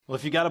Well,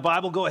 if you got a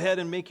Bible, go ahead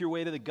and make your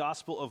way to the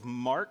Gospel of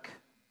Mark.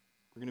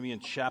 We're going to be in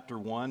chapter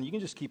 1. You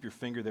can just keep your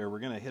finger there. We're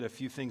going to hit a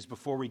few things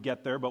before we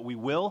get there, but we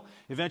will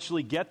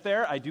eventually get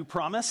there, I do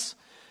promise.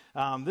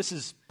 This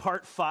is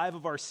part 5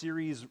 of our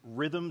series,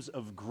 Rhythms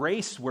of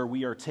Grace, where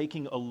we are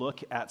taking a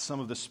look at some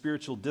of the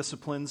spiritual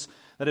disciplines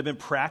that have been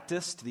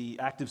practiced, the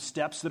active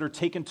steps that are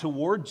taken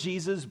toward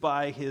Jesus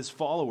by his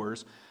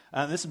followers.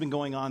 This has been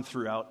going on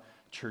throughout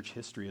church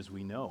history, as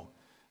we know.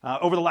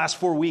 Over the last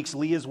 4 weeks,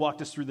 Lee has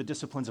walked us through the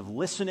disciplines of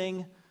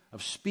listening,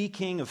 of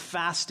speaking, of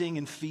fasting,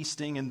 and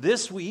feasting. And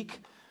this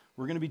week,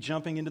 we're going to be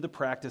jumping into the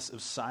practice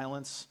of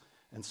silence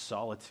and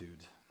solitude.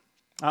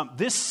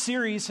 This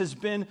series has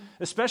been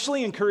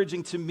especially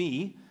encouraging to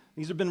me.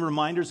 These have been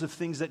reminders of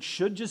things that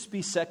should just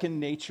be second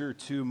nature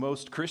to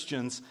most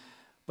Christians,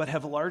 but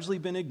have largely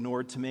been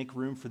ignored to make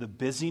room for the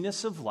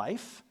busyness of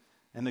life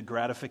and the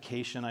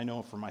gratification, I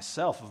know for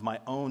myself, of my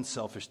own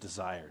selfish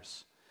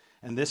desires.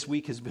 And this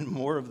week has been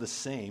more of the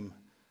same.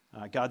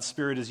 God's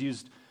Spirit has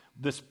used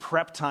this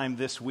prep time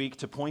this week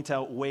to point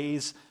out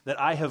ways that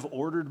I have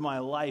ordered my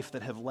life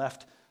that have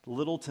left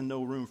little to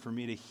no room for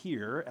me to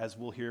hear, as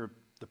we'll hear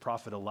the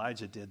prophet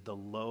Elijah did, the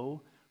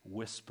low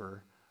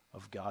whisper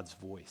of God's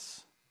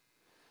voice.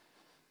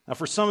 Now,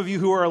 for some of you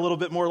who are a little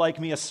bit more like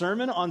me, a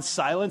sermon on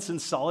silence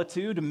and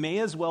solitude may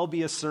as well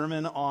be a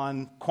sermon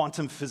on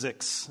quantum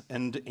physics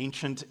and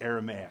ancient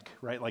Aramaic,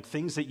 right? Like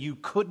things that you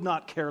could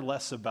not care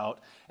less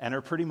about and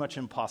are pretty much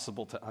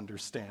impossible to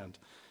understand.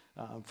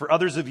 For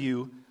others of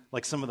you,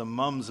 like some of the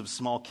mums of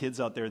small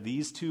kids out there,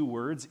 these two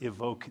words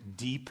evoke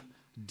deep,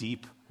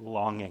 deep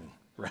longing,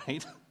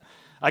 right?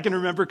 I can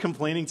remember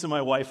complaining to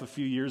my wife a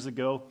few years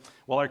ago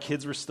while our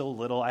kids were still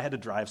little. I had to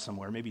drive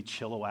somewhere, maybe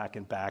Chilliwack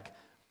and back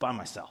by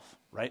myself,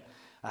 right?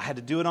 I had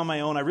to do it on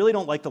my own. I really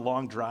don't like the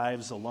long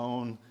drives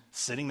alone,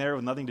 sitting there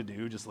with nothing to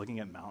do, just looking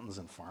at mountains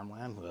and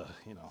farmland,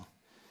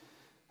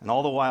 And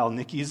all the while,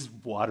 Nikki's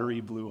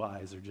watery blue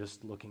eyes are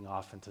just looking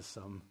off into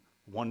some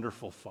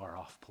wonderful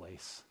far-off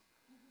place.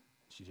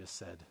 She just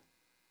said,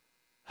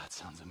 "That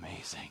sounds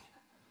amazing."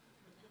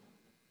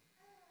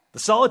 The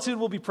solitude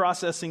we'll be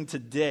processing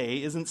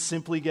today isn't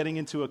simply getting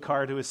into a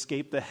car to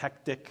escape the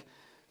hectic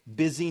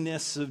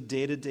busyness of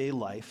day-to-day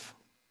life.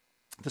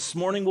 This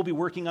morning we'll be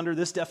working under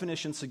this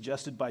definition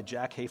suggested by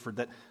Jack Hayford,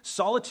 that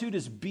solitude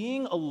is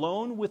being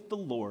alone with the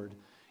Lord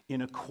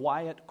in a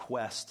quiet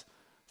quest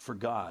for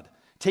God.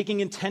 Taking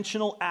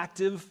intentional,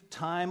 active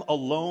time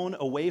alone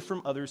away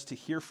from others to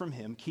hear from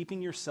Him,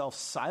 keeping yourself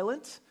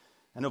silent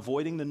and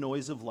avoiding the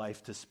noise of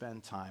life to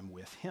spend time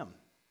with Him.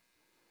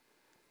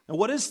 Now,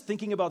 what does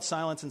thinking about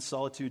silence and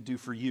solitude do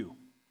for you?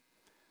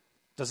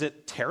 Does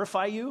it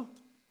terrify you?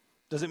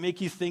 Does it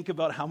make you think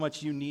about how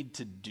much you need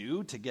to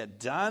do to get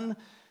done?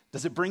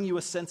 Does it bring you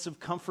a sense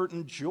of comfort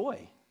and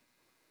joy?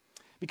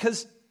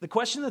 Because the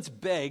question that's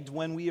begged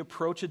when we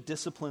approach a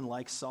discipline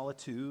like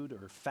solitude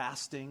or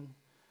fasting,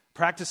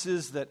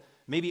 practices that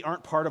maybe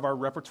aren't part of our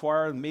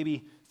repertoire and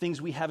maybe things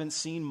we haven't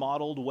seen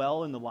modeled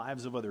well in the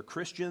lives of other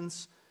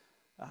Christians,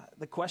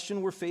 the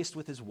question we're faced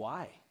with is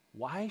why?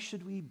 Why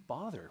should we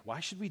bother? Why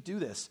should we do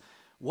this?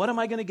 What am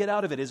I going to get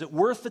out of it? Is it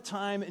worth the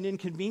time and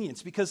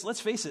inconvenience? Because let's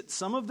face it,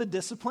 some of the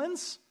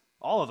disciplines,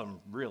 all of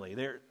them really,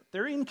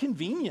 they're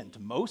inconvenient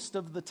most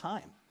of the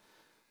time.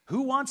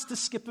 Who wants to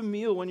skip a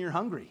meal when you're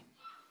hungry?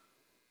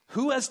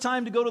 Who has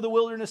time to go to the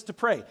wilderness to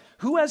pray?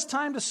 Who has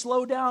time to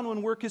slow down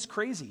when work is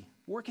crazy?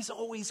 Work is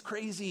always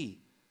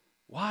crazy.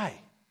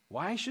 Why?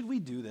 Why should we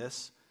do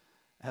this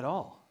at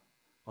all?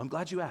 Well, I'm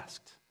glad you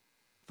asked,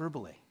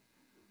 verbally.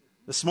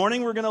 This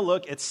morning we're going to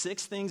look at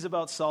 6 things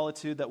about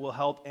solitude that will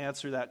help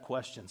answer that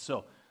question.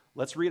 So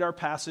let's read our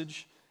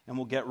passage and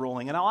we'll get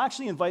rolling. And I'll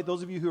actually invite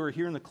those of you who are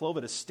here in the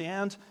Clova to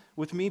stand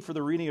with me for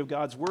the reading of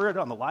God's Word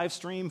on the live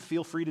stream.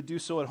 Feel free to do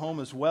so at home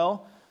as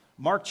well.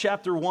 Mark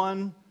chapter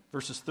 1,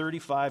 verses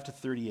 35 to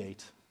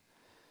 38.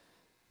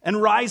 And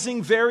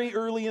rising very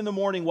early in the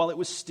morning while it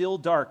was still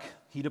dark,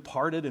 he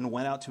departed and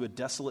went out to a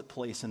desolate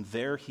place, and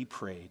there he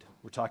prayed.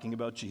 We're talking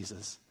about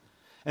Jesus.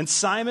 And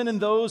Simon and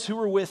those who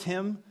were with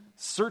him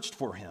searched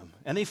for him,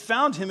 and they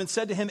found him and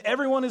said to him,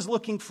 "Everyone is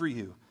looking for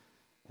you."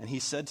 And he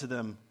said to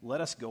them,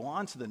 "Let us go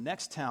on to the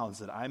next towns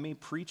that I may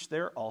preach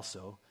there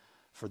also,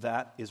 for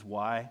that is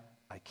why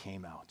I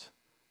came out."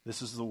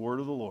 This is the word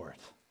of the Lord.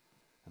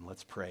 And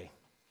let's pray.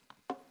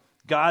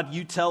 God,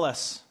 you tell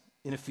us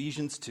in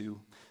Ephesians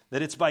 2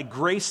 that it's by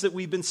grace that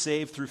we've been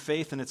saved through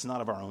faith, and it's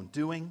not of our own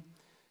doing.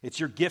 It's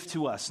your gift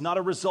to us, not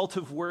a result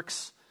of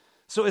works.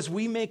 So as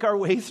we make our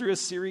way through a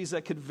series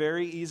that could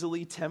very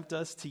easily tempt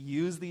us to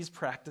use these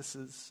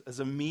practices as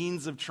a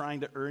means of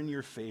trying to earn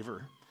your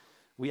favor,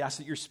 we ask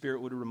that your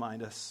Spirit would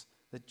remind us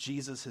that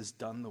Jesus has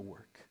done the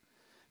work.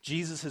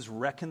 Jesus has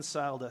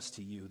reconciled us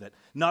to you, that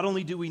not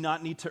only do we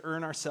not need to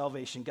earn our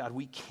salvation, God,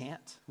 we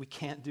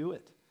can't do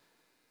it.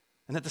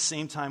 And at the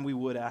same time, we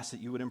would ask that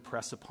you would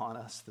impress upon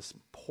us this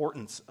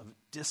importance of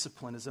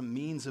discipline as a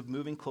means of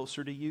moving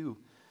closer to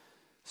you,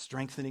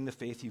 strengthening the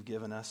faith you've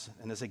given us,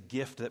 and as a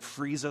gift that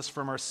frees us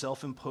from our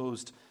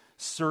self-imposed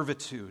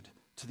servitude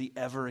to the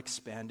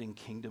ever-expanding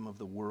kingdom of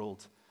the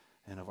world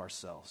and of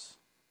ourselves.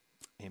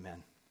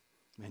 Amen.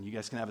 And you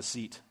guys can have a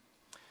seat.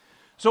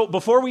 So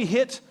before we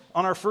hit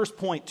on our first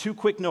point, two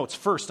quick notes.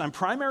 First, I'm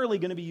primarily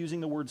going to be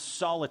using the word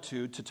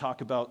solitude to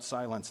talk about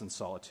silence and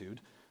solitude.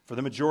 For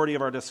the majority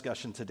of our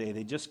discussion today,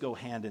 they just go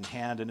hand in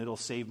hand, and it'll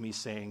save me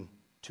saying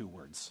two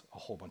words a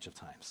whole bunch of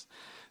times.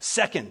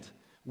 Second,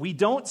 we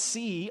don't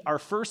see our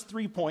first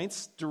 3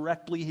 points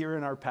directly here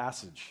in our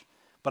passage.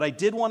 But I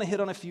did want to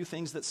hit on a few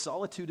things that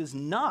solitude is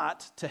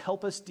not to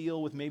help us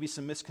deal with maybe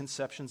some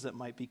misconceptions that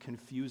might be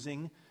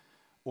confusing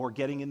or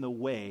getting in the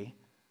way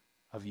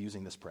of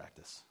using this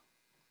practice.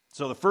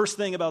 So the first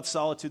thing about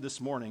solitude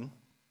this morning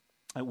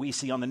that we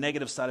see on the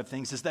negative side of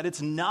things is that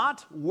it's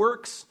not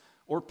works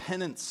or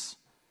penance.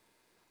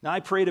 Now, I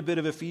prayed a bit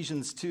of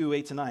Ephesians 2,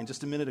 8-9,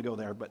 just a minute ago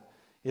there, but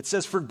it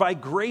says, "For by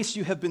grace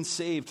you have been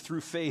saved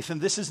through faith, and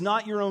this is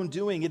not your own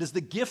doing. It is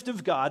the gift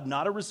of God,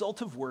 not a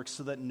result of works,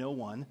 so that no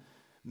one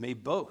may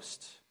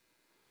boast."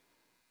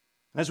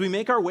 As we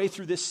make our way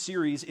through this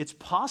series, it's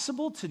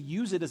possible to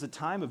use it as a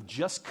time of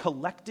just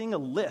collecting a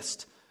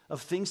list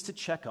of things to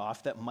check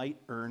off that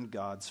might earn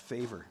God's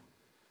favor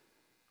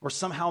or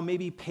somehow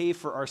maybe pay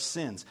for our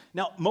sins.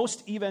 Now,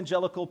 most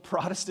evangelical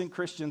Protestant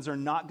Christians are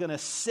not going to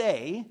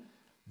say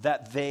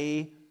that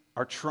they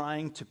are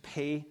trying to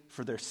pay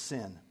for their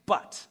sin,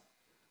 but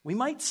we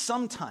might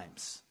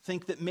sometimes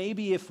think that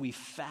maybe if we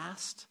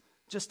fast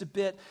just a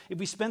bit, if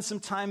we spend some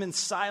time in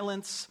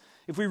silence,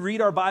 if we read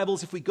our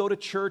Bibles, if we go to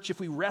church, if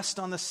we rest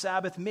on the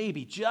Sabbath,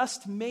 maybe,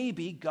 just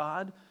maybe,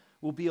 God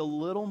will be a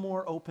little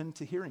more open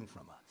to hearing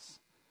from us.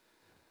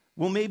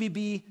 Will maybe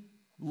be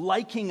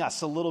liking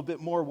us a little bit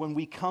more when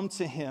we come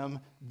to him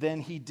than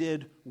he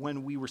did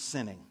when we were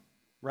sinning,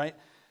 right?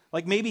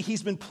 Like maybe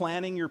he's been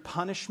planning your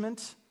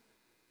punishment,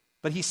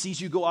 but he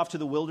sees you go off to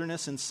the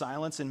wilderness in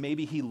silence, and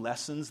maybe he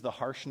lessens the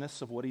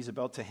harshness of what he's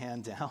about to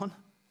hand down.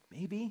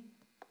 Maybe.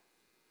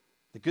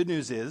 The good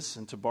news is,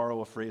 and to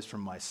borrow a phrase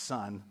from my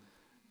son,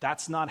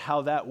 that's not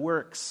how that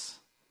works.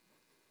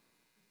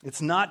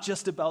 It's not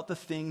just about the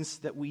things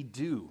that we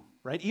do.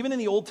 Right? Even in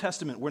the Old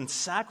Testament, when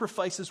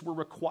sacrifices were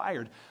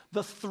required,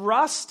 the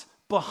thrust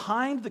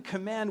behind the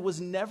command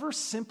was never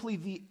simply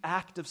the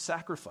act of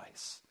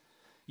sacrifice.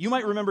 You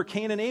might remember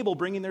Cain and Abel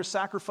bringing their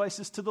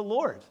sacrifices to the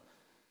Lord.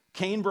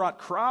 Cain brought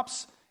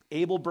crops,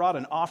 Abel brought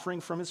an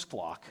offering from his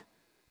flock.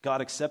 God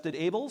accepted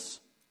Abel's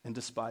and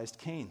despised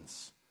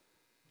Cain's.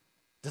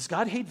 Does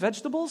God hate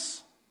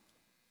vegetables?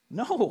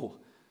 No.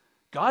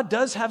 God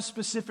does have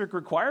specific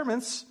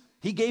requirements.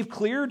 He gave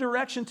clear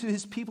direction to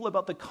his people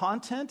about the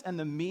content and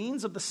the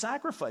means of the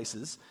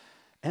sacrifices,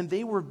 and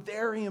they were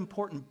very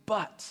important,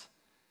 but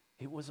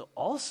it was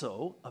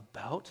also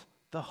about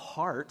the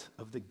heart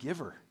of the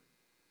giver.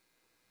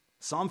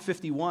 Psalm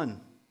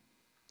 51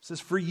 says,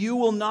 "For you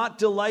will not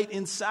delight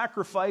in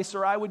sacrifice,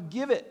 or I would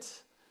give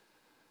it.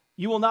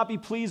 You will not be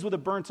pleased with a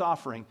burnt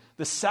offering.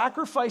 The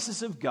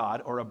sacrifices of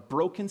God are a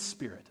broken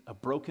spirit, a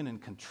broken and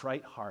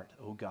contrite heart,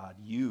 O God,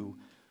 you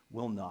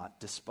will not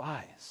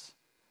despise."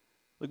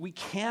 Like, we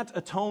can't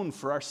atone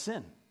for our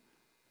sin.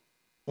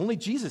 Only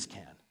Jesus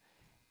can.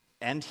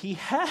 And he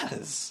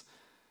has.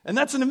 And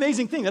that's an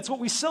amazing thing. That's what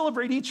we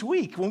celebrate each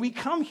week. When we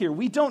come here,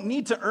 we don't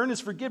need to earn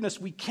his forgiveness.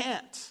 We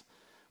can't.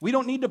 We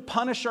don't need to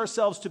punish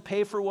ourselves to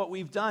pay for what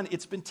we've done.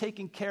 It's been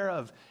taken care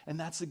of. And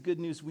that's the good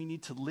news we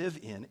need to live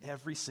in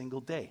every single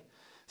day.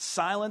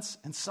 Silence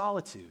and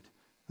solitude.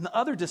 And the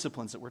other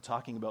disciplines that we're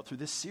talking about through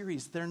this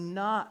series, they're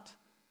not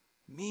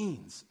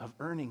means of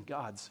earning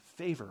God's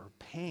favor or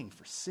paying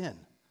for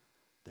sin.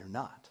 They're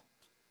not.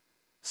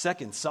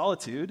 Second,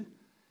 solitude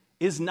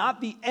is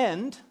not the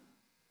end,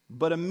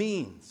 but a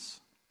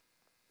means.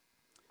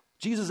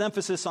 Jesus'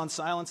 emphasis on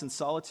silence and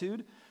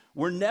solitude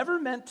were never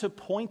meant to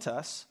point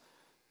us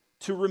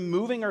to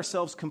removing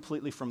ourselves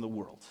completely from the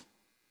world.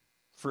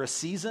 For a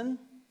season,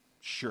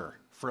 sure.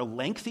 For a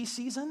lengthy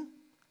season,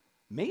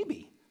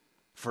 maybe.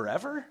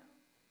 Forever?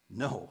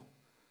 No.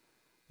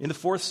 In the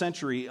 4th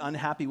century,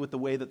 unhappy with the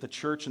way that the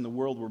church and the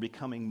world were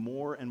becoming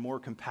more and more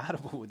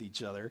compatible with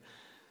each other,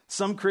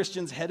 some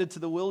Christians headed to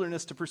the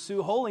wilderness to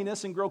pursue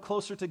holiness and grow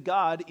closer to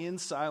God in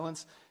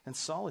silence and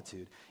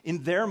solitude.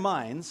 In their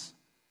minds,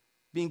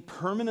 being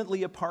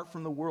permanently apart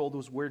from the world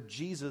was where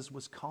Jesus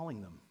was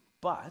calling them.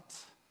 But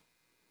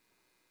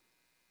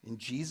in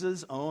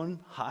Jesus'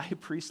 own high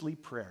priestly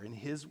prayer, in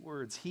his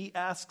words, he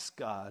asks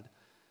God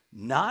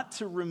not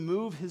to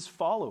remove his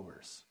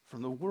followers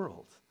from the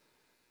world,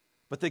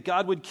 but that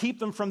God would keep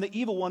them from the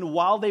evil one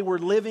while they were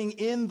living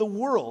in the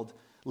world,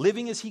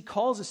 living as he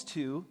calls us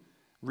to,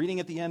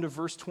 reading at the end of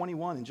verse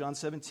 21 in John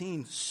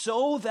 17,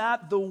 so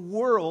that the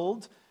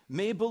world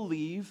may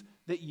believe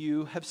that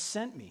you have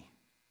sent me.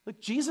 Look,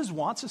 Jesus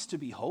wants us to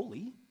be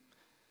holy,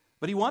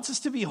 but he wants us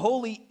to be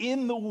holy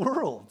in the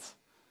world.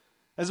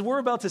 As we're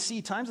about to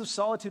see, times of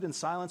solitude and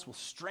silence will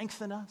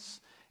strengthen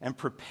us and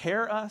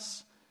prepare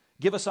us,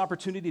 give us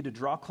opportunity to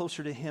draw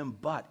closer to him,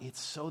 but it's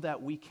so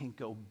that we can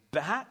go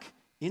back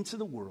into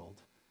the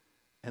world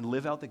and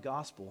live out the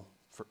gospel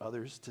for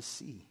others to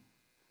see.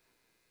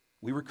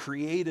 We were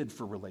created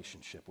for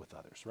relationship with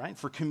others, right?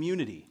 For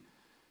community.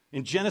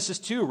 In Genesis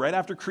 2, right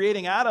after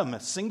creating Adam, a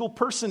single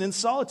person in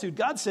solitude,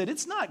 God said,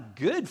 it's not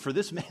good for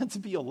this man to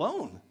be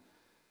alone.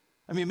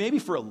 I mean, maybe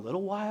for a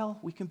little while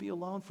we can be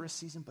alone for a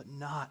season, but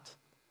not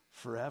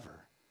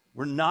forever.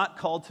 We're not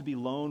called to be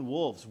lone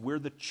wolves. We're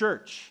the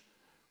church,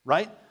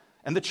 right?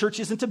 And the church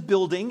isn't a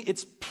building,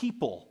 it's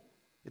people.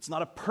 It's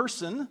not a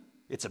person.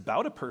 It's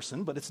about a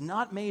person, but it's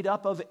not made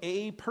up of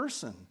a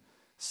person.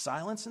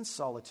 Silence and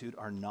solitude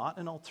are not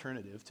an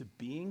alternative to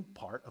being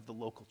part of the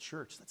local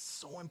church. That's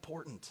so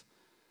important.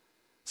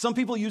 Some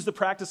people use the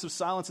practice of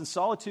silence and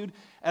solitude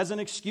as an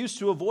excuse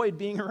to avoid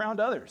being around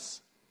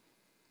others.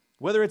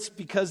 Whether it's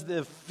because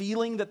the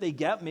feeling that they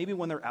get maybe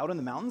when they're out in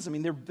the mountains, I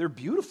mean, they're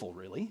beautiful,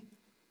 really.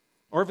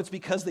 Or if it's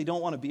because they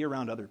don't want to be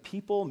around other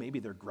people, maybe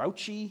they're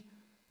grouchy,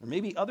 or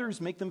maybe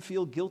others make them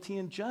feel guilty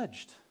and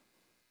judged.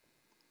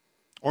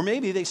 Or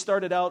maybe they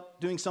started out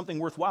doing something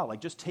worthwhile,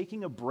 like just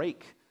taking a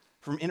break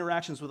from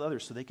interactions with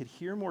others so they could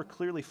hear more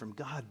clearly from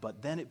God,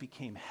 but then it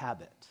became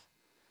habit.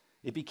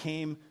 It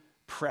became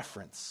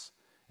preference.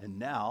 And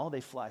now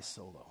they fly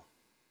solo.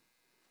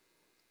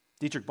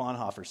 Dietrich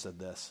Bonhoeffer said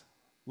this,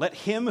 "Let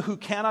him who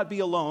cannot be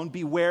alone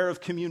beware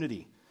of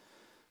community."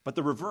 But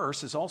the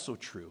reverse is also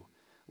true.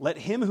 Let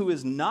him who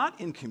is not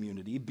in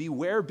community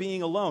beware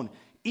being alone.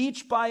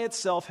 Each by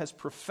itself has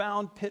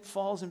profound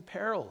pitfalls and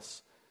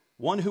perils.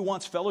 One who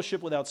wants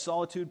fellowship without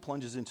solitude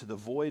plunges into the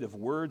void of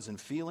words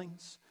and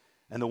feelings.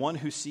 And the one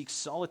who seeks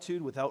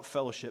solitude without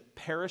fellowship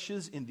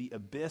perishes in the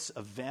abyss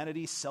of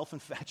vanity,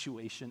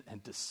 self-infatuation,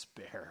 and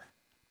despair.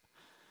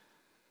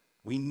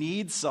 We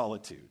need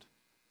solitude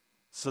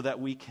so that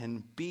we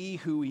can be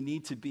who we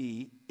need to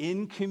be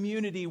in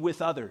community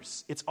with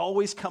others. It's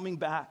always coming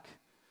back.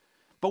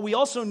 But we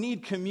also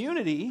need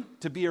community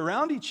to be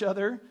around each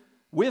other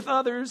with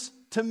others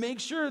to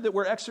make sure that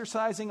we're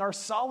exercising our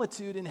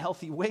solitude in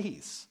healthy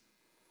ways.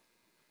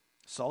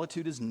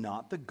 Solitude is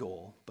not the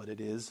goal, but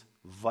it is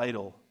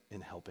vital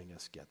in helping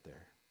us get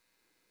there.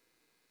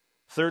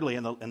 Thirdly,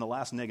 and the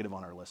last negative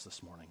on our list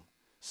this morning,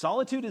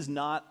 solitude is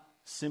not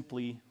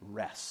simply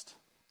rest.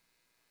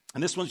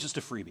 And this one's just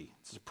a freebie.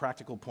 It's a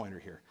practical pointer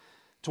here.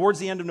 Towards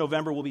the end of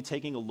November, we'll be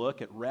taking a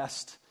look at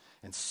rest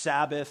and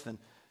Sabbath and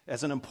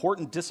as an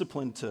important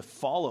discipline to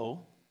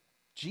follow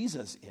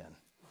Jesus in.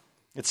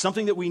 It's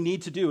something that we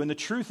need to do. And the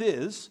truth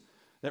is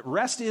that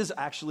rest is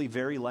actually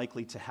very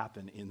likely to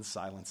happen in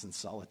silence and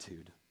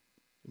solitude.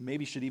 It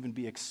maybe should even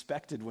be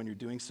expected when you're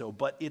doing so,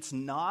 but it's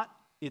not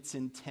its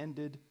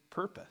intended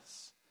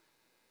purpose.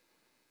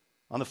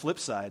 On the flip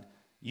side,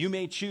 you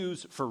may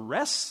choose for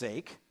rest's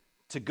sake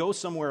to go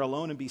somewhere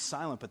alone and be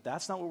silent, but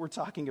that's not what we're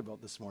talking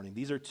about this morning.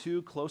 These are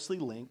two closely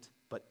linked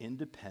but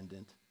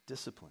independent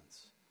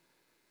disciplines.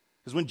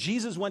 Because when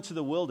Jesus went to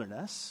the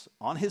wilderness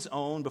on his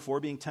own before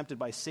being tempted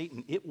by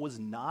Satan, it was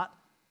not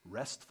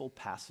restful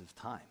passive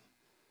time.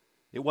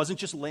 It wasn't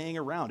just laying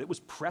around, it was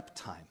prep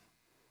time.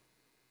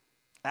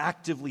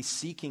 Actively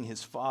seeking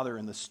his Father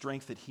and the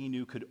strength that he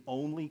knew could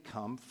only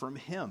come from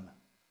him.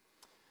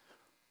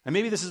 And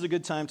maybe this is a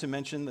good time to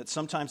mention that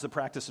sometimes the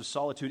practice of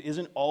solitude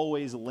isn't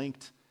always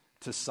linked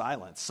to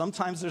silence.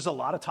 Sometimes there's a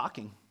lot of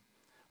talking,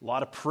 a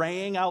lot of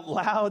praying out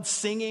loud,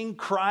 singing,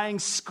 crying,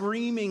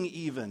 screaming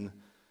even.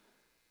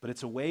 But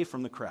it's away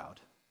from the crowd,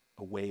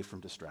 away from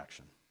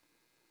distraction.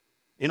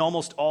 In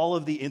almost all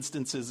of the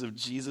instances of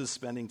Jesus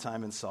spending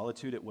time in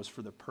solitude, it was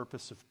for the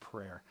purpose of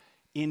prayer.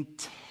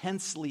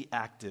 Intensely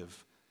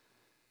active.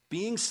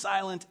 Being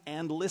silent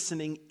and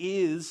listening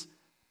is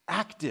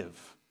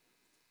active.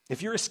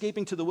 If you're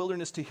escaping to the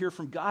wilderness to hear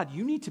from God,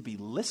 you need to be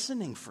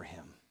listening for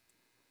him.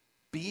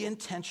 Be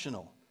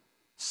intentional.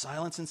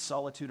 Silence and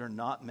solitude are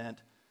not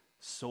meant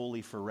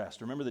solely for rest.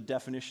 Remember the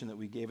definition that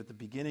we gave at the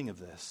beginning of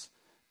this.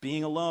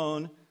 Being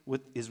alone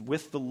is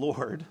with the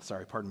Lord.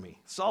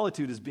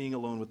 Solitude is being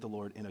alone with the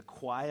Lord in a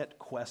quiet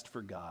quest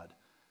for God.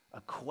 A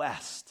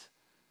quest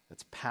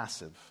that's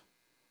passive.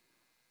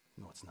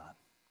 No, it's not.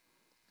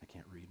 I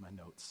can't read my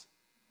notes.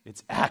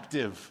 It's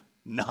active,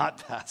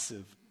 not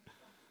passive.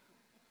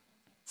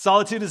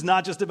 Solitude is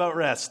not just about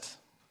rest.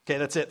 Okay,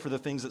 that's it for the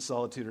things that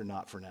solitude are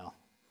not for now.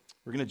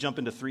 We're going to jump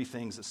into three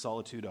things that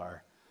solitude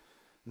are.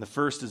 And the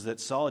first is that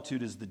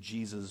solitude is the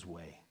Jesus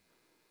way.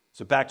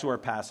 So back to our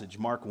passage,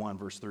 Mark 1,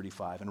 verse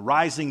 35. And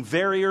rising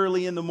very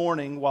early in the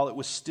morning, while it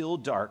was still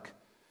dark,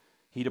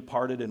 he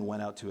departed and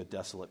went out to a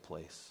desolate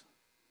place.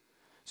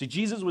 See,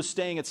 Jesus was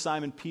staying at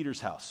Simon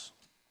Peter's house.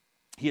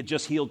 He had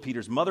just healed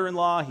Peter's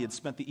mother-in-law. He had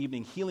spent the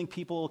evening healing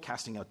people,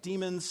 casting out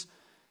demons.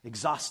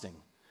 Exhausting.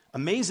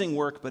 Amazing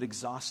work, but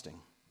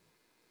exhausting.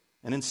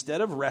 And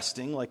instead of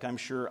resting, like I'm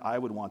sure I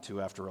would want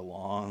to after a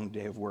long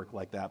day of work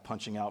like that,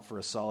 punching out for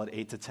a solid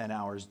 8 to 10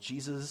 hours,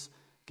 Jesus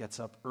gets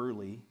up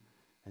early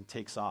and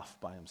takes off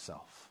by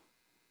himself.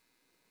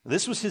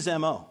 This was his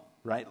MO,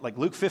 right? Like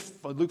Luke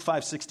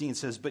 5:16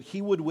 says, but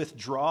he would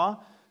withdraw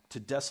to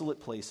desolate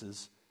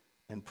places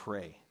and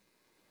pray.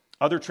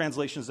 Other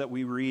translations that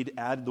we read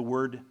add the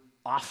word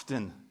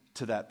often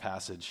to that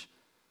passage.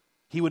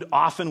 He would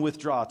often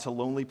withdraw to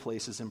lonely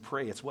places and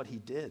pray. It's what he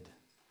did.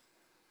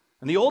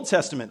 And the Old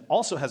Testament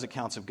also has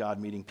accounts of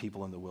God meeting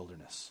people in the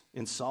wilderness,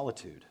 in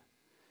solitude.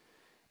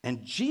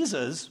 And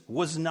Jesus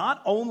was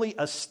not only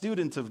a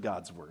student of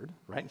God's word,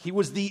 right? He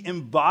was the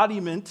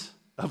embodiment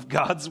of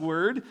God's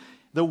word,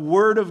 the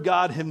word of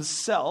God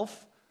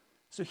himself.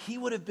 So he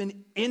would have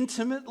been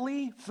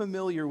intimately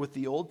familiar with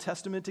the Old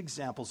Testament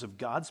examples of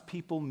God's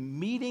people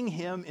meeting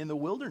him in the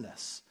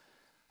wilderness.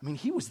 I mean,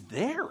 he was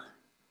there.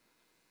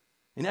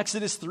 In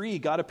Exodus 3,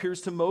 God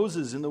appears to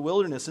Moses in the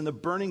wilderness in the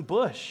burning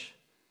bush.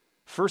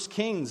 1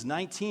 Kings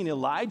 19,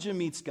 Elijah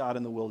meets God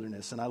in the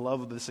wilderness. And I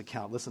love this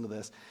account. Listen to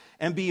this.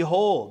 And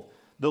behold,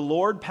 the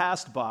Lord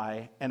passed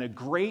by, and a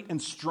great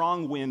and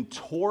strong wind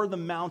tore the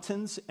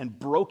mountains and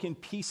broke in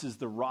pieces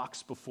the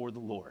rocks before the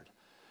Lord.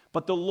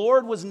 But the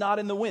Lord was not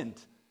in the wind.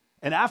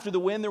 And after the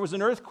wind, there was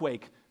an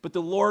earthquake. But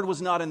the Lord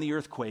was not in the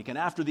earthquake. And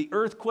after the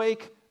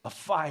earthquake, a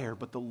fire.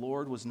 But the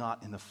Lord was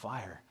not in the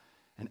fire.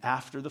 And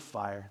after the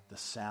fire, the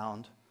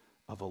sound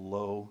of a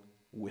low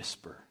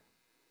whisper.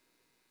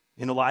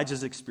 In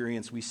Elijah's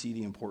experience, we see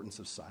the importance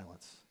of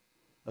silence,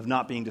 of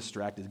not being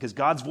distracted, because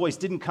God's voice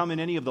didn't come in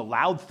any of the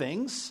loud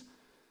things,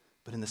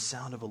 but in the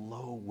sound of a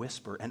low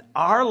whisper. And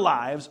our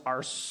lives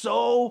are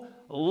so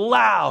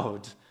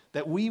loud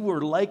that we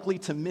were likely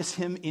to miss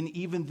him in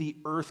even the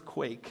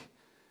earthquake.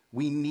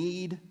 We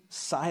need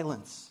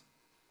silence,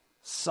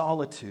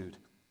 solitude,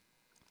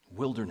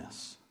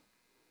 wilderness.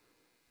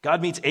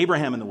 God meets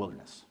Abraham in the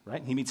wilderness,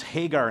 right? He meets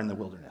Hagar in the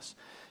wilderness.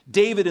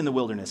 David in the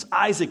wilderness,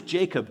 Isaac,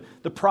 Jacob,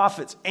 the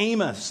prophets,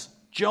 Amos,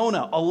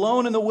 Jonah,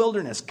 alone in the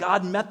wilderness.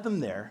 God met them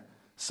there.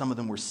 Some of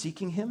them were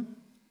seeking him,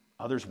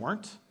 others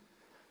weren't.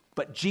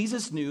 But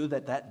Jesus knew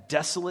that that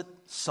desolate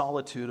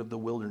solitude of the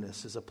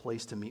wilderness is a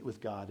place to meet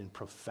with God in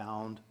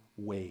profound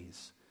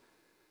ways.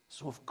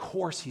 So of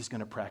course he's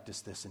going to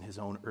practice this in his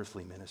own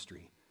earthly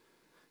ministry.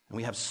 And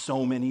we have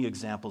so many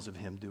examples of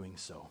him doing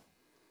so.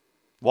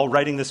 While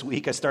writing this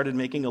week, I started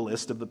making a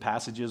list of the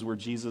passages where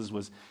Jesus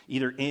was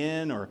either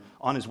in or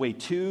on his way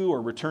to or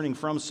returning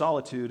from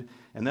solitude.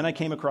 And then I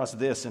came across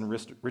this in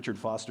Richard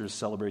Foster's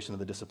Celebration of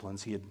the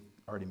Disciplines. He had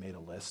already made a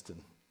list,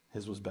 and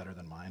his was better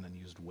than mine and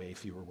used way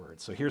fewer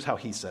words. So here's how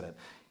he said it.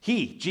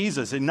 He,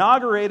 Jesus,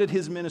 inaugurated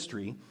his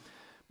ministry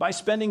by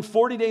spending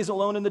 40 days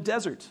alone in the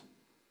desert.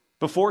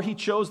 Before he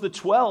chose the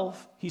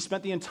 12, he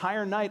spent the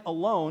entire night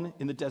alone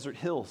in the desert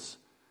hills.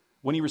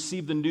 When he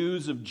received the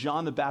news of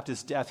John the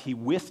Baptist's death, he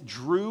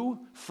withdrew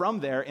from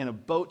there in a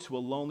boat to a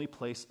lonely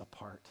place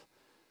apart.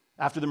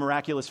 After the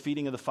miraculous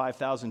feeding of the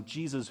 5,000,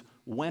 Jesus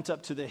went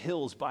up to the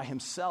hills by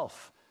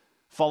himself.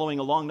 Following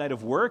a long night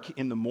of work,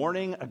 in the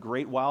morning, a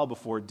great while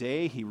before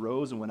day, he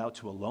rose and went out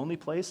to a lonely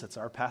place. That's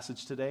our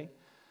passage today.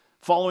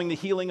 Following the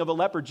healing of a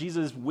leper,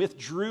 Jesus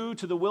withdrew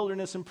to the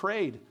wilderness and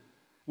prayed.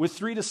 With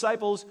 3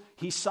 disciples,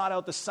 he sought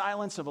out the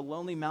silence of a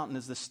lonely mountain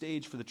as the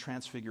stage for the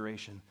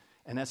transfiguration.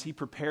 And as he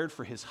prepared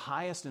for his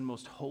highest and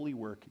most holy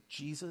work,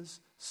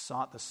 Jesus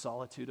sought the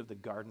solitude of the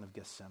Garden of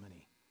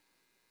Gethsemane.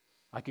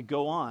 I could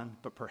go on,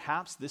 but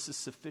perhaps this is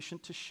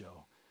sufficient to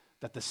show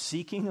that the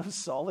seeking of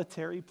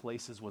solitary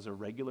places was a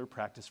regular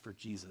practice for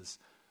Jesus.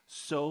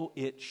 So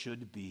it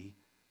should be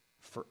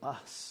for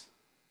us.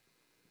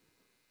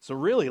 So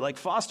really, like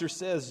Foster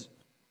says,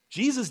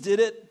 Jesus did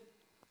it,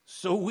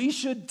 so we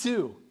should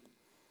too.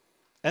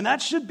 And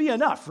that should be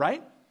enough,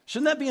 right?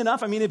 Shouldn't that be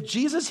enough? I mean, if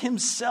Jesus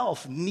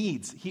himself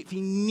if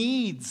he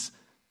needs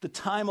the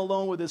time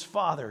alone with his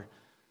Father,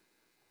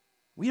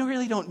 we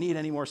really don't need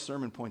any more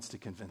sermon points to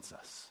convince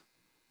us.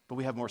 But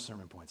we have more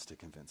sermon points to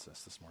convince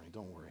us this morning,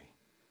 don't worry.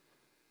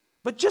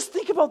 But just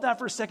think about that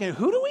for a second.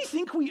 Who do we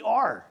think we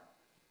are?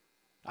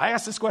 I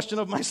asked this question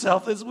of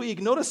myself this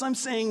week. Notice I'm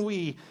saying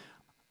we.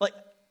 Like,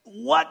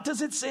 what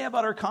does it say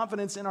about our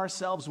confidence in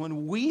ourselves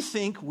when we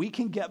think we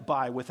can get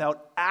by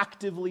without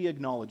actively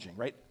acknowledging,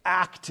 right?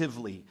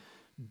 Actively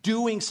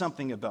doing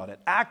something about it,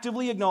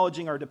 actively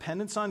acknowledging our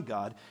dependence on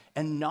God,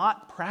 and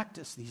not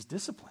practice these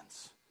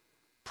disciplines.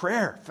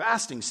 Prayer,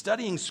 fasting,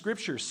 studying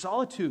scripture,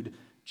 solitude.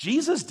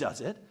 Jesus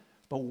does it,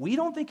 but we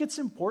don't think it's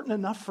important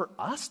enough for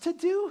us to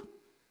do.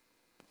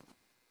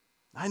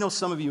 I know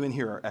some of you in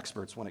here are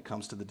experts when it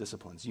comes to the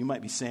disciplines. You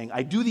might be saying,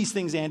 I do these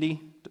things,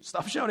 Andy.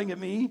 Stop shouting at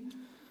me.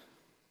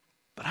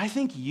 But I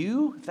think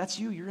if that's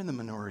you, you're in the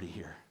minority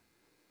here.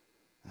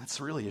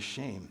 That's really a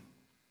shame.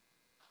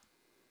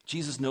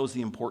 Jesus knows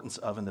the importance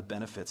of and the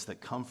benefits that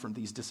come from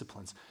these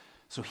disciplines.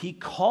 So he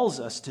calls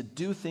us to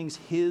do things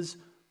his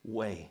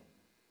way.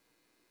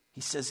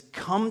 He says,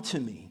 come to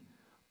me,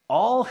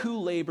 all who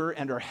labor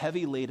and are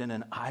heavy laden,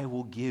 and I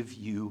will give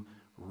you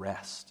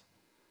rest.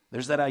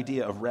 There's that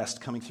idea of rest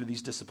coming through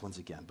these disciplines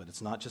again, but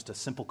it's not just a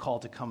simple call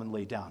to come and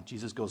lay down.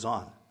 Jesus goes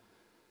on.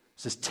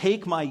 He says,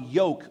 take my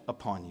yoke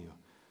upon you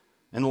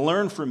and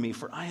learn from me,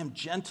 for I am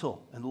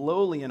gentle and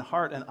lowly in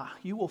heart, and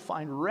you will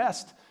find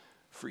rest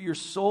for your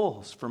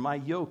souls, for my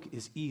yoke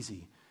is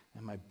easy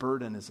and my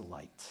burden is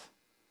light.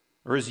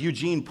 Or as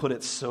Eugene put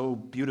it so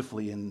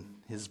beautifully in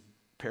his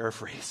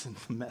paraphrase in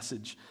the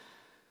Message,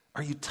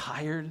 are you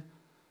tired,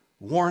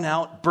 worn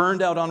out,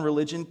 burned out on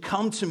religion?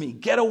 Come to me,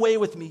 get away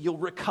with me, you'll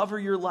recover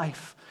your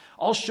life.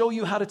 I'll show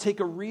you how to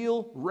take a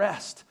real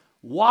rest.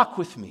 Walk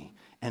with me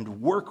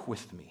and work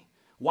with me.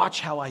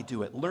 Watch how I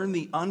do it. Learn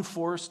the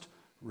unforced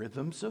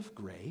rhythms of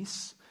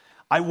grace.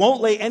 I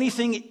won't lay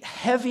anything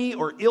heavy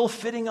or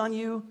ill-fitting on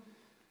you.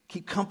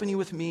 Keep company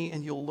with me,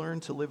 and you'll learn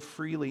to live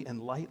freely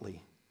and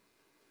lightly.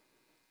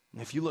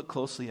 And if you look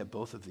closely at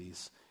both of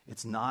these,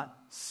 it's not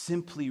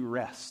simply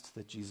rest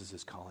that Jesus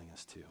is calling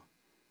us to.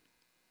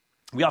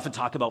 We often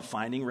talk about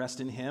finding rest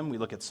in him. We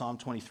look at Psalm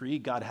 23.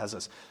 God has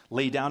us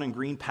lay down in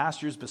green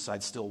pastures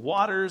beside still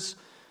waters.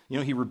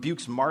 He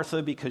rebukes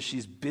Martha because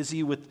she's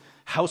busy with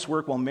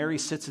housework while Mary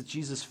sits at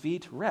Jesus'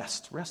 feet.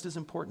 Rest is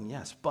important,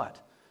 yes. But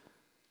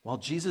while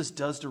Jesus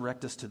does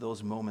direct us to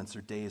those moments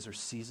or days or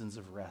seasons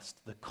of rest,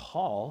 the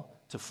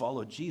call to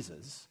follow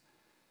Jesus,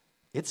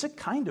 it's a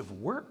kind of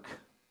work.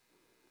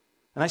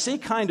 And I say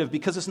kind of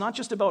because it's not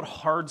just about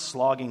hard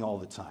slogging all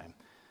the time.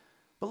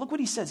 But look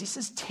what he says. He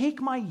says,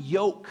 take my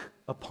yoke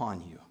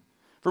upon you,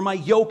 for my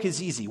yoke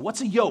is easy.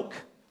 What's a yoke?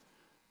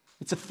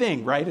 It's a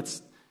thing, right?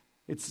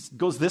 It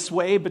goes this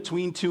way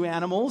between two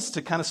animals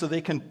to kind of so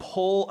they can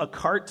pull a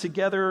cart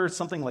together or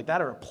something like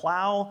that, or a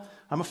plow.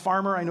 I'm a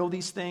farmer. I know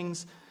these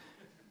things.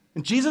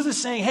 And Jesus is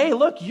saying, hey,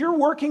 look, you're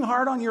working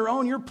hard on your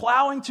own. You're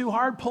plowing too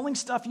hard, pulling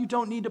stuff you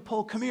don't need to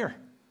pull. Come here.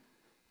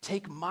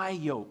 Take my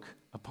yoke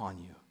upon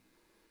you.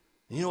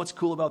 And you know what's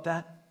cool about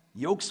that?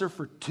 Yokes are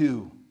for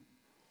two.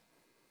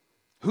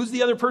 Who's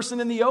the other person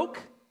in the yoke?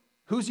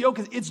 Whose yoke?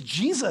 It's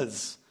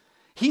Jesus.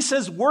 He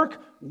says,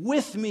 work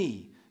with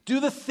me. Do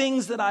the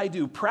things that I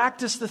do.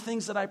 Practice the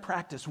things that I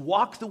practice.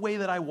 Walk the way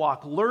that I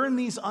walk. Learn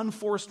these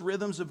unforced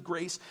rhythms of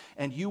grace,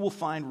 and you will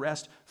find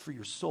rest for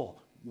your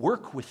soul.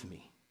 Work with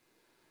me.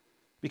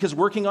 Because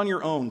working on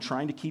your own,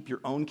 trying to keep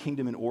your own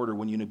kingdom in order,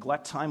 when you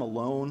neglect time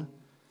alone,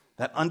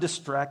 that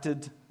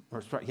undistracted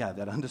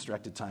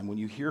time, when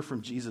you hear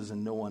from Jesus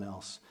and no one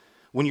else,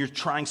 when you're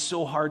trying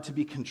so hard to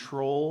be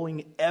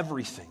controlling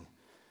everything,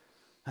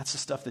 that's the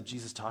stuff that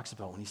Jesus talks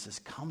about when he says,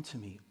 come to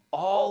me,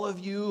 all of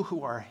you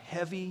who are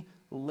heavy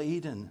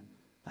laden.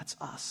 That's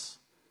us.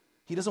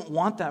 He doesn't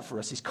want that for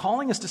us. He's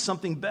calling us to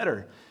something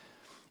better.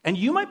 And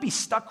you might be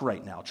stuck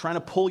right now trying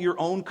to pull your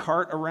own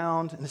cart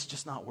around, and it's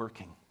just not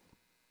working.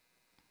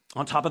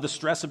 On top of the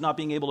stress of not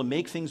being able to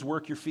make things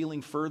work, you're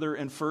feeling further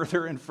and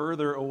further and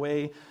further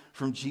away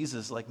from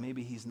Jesus, like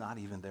maybe he's not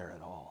even there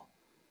at all.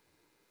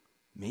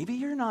 Maybe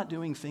you're not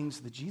doing things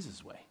the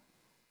Jesus way.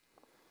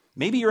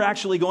 Maybe you're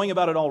actually going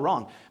about it all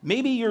wrong.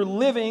 Maybe you're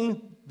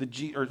living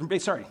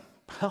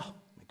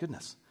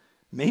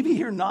Maybe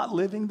you're not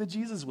living the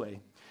Jesus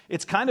way.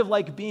 It's kind of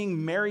like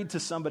being married to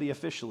somebody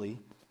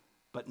officially,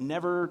 but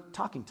never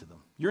talking to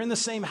them. You're in the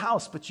same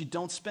house, but you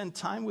don't spend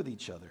time with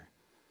each other.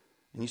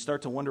 And you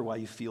start to wonder why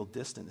you feel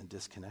distant and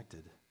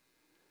disconnected.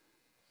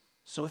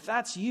 So if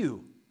that's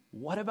you,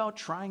 what about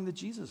trying the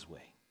Jesus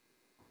way?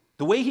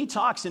 The way he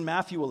talks in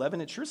Matthew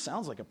 11, it sure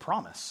sounds like a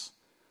promise.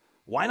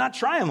 Why not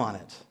try him on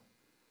it?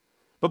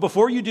 But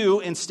before you do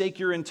and stake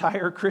your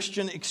entire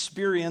Christian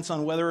experience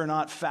on whether or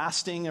not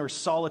fasting or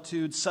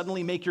solitude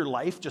suddenly make your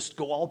life just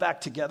go all back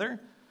together,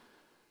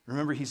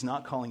 remember, he's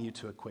not calling you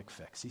to a quick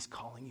fix. He's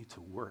calling you to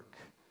work,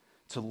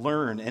 to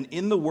learn. And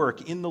in the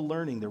work, in the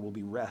learning, there will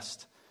be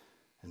rest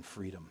and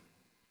freedom.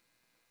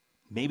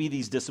 Maybe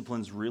these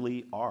disciplines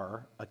really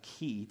are a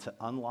key to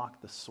unlock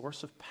the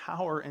source of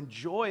power and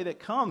joy that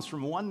comes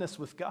from oneness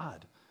with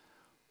God.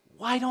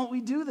 Why don't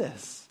we do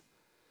this?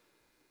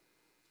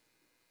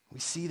 We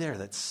see there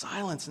that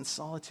silence and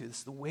solitude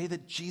is the way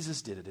that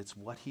Jesus did it. It's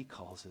what he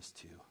calls us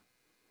to.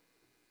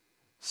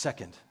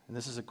 Second, and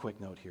this is a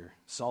quick note here,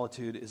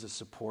 solitude is a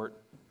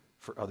support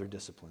for other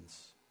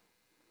disciplines.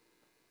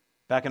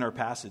 Back in our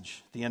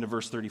passage, the end of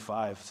verse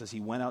 35 says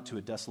he went out to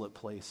a desolate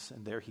place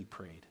and there he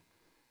prayed.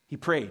 He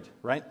prayed,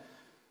 right?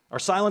 Are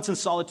silence and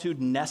solitude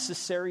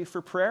necessary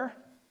for prayer?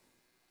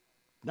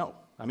 No.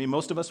 I mean,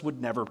 most of us would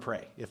never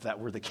pray if that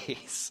were the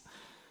case.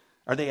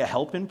 Are they a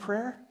help in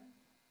prayer?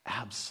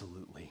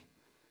 Absolutely.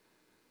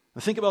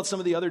 Now think about some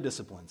of the other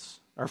disciplines.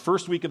 Our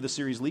first week of the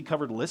series, Lee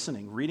covered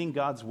listening, reading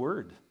God's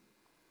word.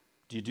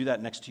 Do you do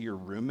that next to your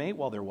roommate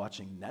while they're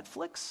watching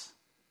Netflix?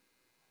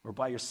 Or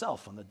by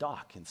yourself on the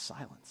dock in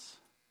silence?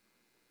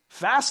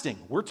 Fasting,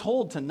 we're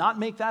told to not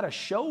make that a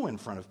show in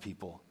front of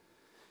people.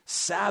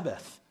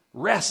 Sabbath,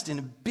 rest in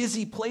a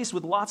busy place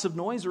with lots of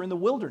noise, or in the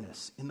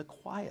wilderness, in the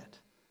quiet.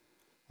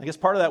 I guess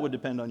part of that would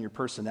depend on your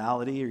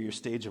personality or your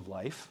stage of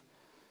life.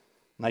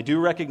 And I do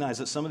recognize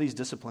that some of these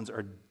disciplines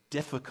are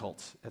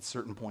difficult at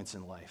certain points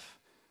in life.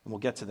 And we'll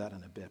get to that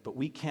in a bit. But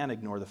we can't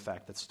ignore the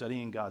fact that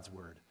studying God's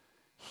word,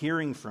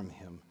 hearing from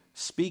him,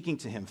 speaking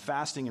to him,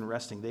 fasting and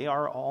resting, they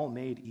are all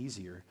made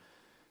easier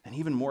and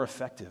even more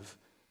effective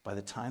by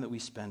the time that we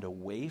spend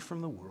away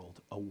from the world,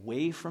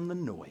 away from the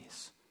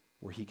noise,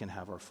 where he can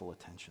have our full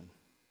attention.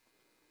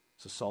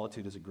 So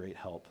solitude is a great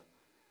help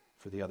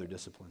for the other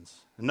disciplines.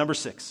 And number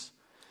 6,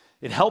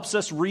 it helps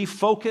us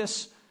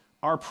refocus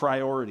our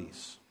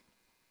priorities.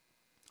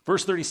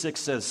 Verse 36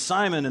 says,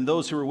 Simon and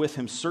those who were with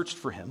him searched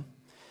for him,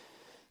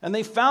 and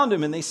they found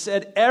him, and they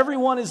said,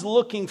 everyone is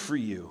looking for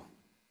you.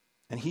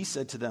 And he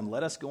said to them,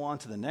 let us go on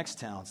to the next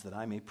towns that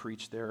I may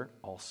preach there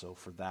also,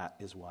 for that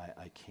is why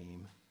I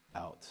came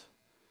out.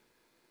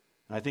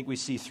 And I think we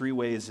see 3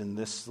 ways in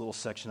this little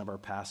section of our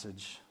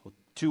passage,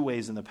 two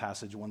ways in the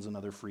passage. One's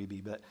another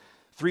freebie, but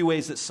three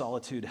ways that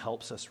solitude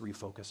helps us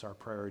refocus our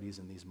priorities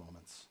in these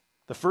moments.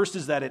 The first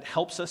is that it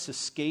helps us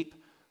escape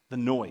the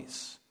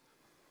noise.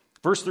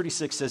 Verse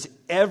 36 says,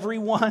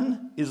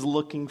 everyone is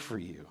looking for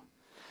you.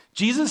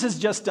 Jesus has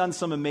just done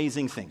some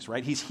amazing things,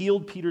 right? He's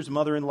healed Peter's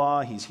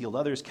mother-in-law, he's healed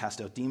others,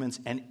 cast out demons,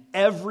 and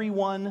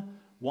everyone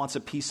wants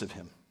a piece of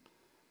him.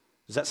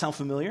 Does that sound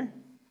familiar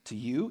to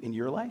you in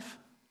your life?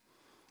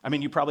 I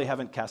mean, you probably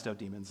haven't cast out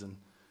demons and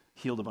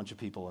healed a bunch of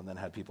people and then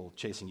had people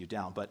chasing you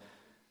down, but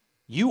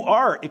you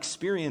are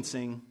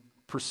experiencing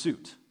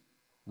pursuit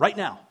right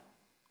now.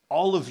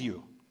 All of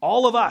you,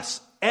 all of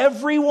us,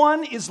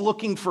 everyone is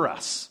looking for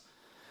us.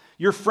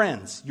 Your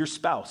friends, your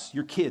spouse,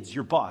 your kids,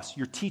 your boss,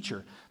 your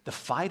teacher, the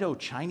Fido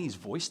Chinese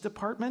voice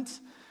department,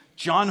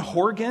 John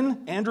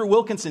Horgan, Andrew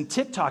Wilkinson,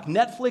 TikTok,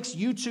 Netflix,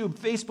 YouTube,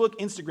 Facebook,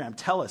 Instagram,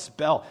 TELUS,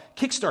 Bell,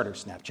 Kickstarter,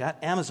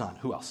 Snapchat, Amazon,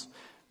 who else?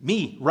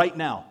 Me, right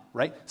now,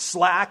 right?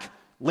 Slack,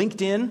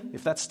 LinkedIn,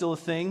 if that's still a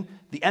thing,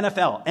 the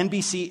NFL,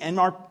 NBC,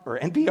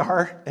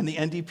 NPR, and the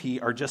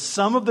NDP are just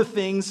some of the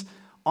things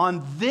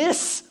on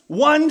this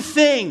one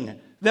thing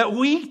that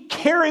we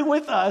carry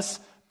with us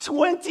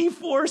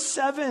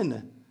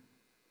 24/7.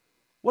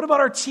 What about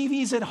our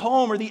TVs at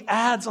home or the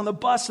ads on the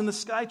bus and the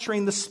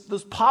SkyTrain,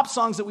 those pop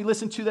songs that we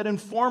listen to that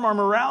inform our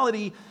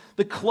morality,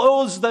 the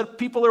clothes that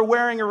people are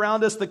wearing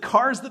around us, the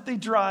cars that they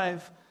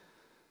drive?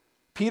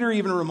 Peter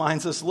even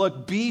reminds us,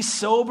 look, be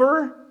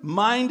sober,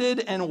 minded,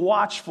 and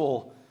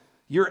watchful.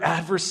 Your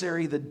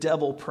adversary, the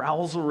devil,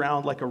 prowls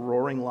around like a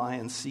roaring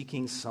lion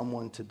seeking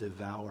someone to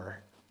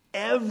devour.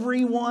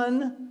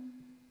 Everyone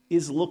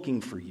is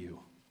looking for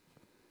you.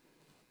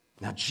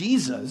 Now,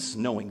 Jesus,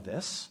 knowing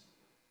this,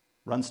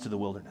 runs to the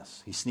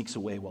wilderness. He sneaks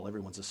away while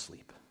everyone's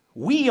asleep.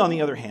 We, on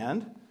the other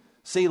hand,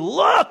 say,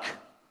 look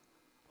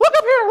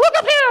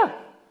up here.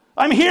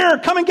 I'm here,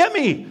 come and get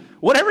me.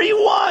 Whatever you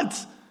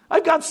want.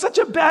 I've got such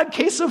a bad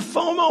case of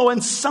FOMO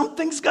and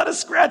something's got to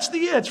scratch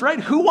the itch, right?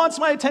 Who wants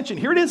my attention?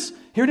 Here it is,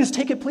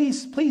 take it,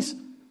 please.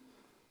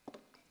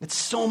 It's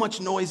so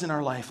much noise in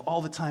our life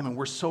all the time and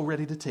we're so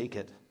ready to take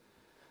it.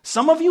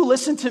 Some of you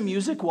listen to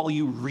music while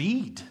you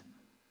read.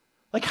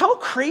 Like, how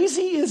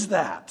crazy is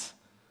that?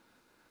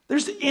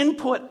 There's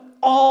input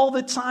all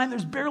the time.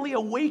 There's barely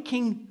a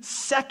waking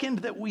second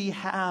that we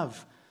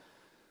have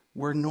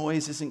where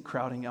noise isn't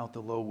crowding out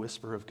the low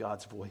whisper of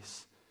God's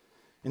voice.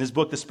 In his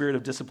book, The Spirit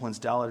of Disciplines,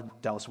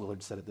 Dallas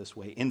Willard said it this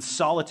way: in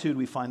solitude,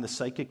 we find the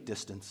psychic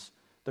distance,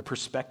 the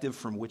perspective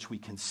from which we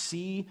can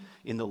see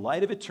in the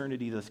light of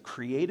eternity the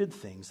created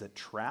things that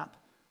trap,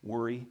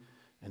 worry,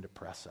 and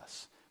oppress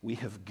us. We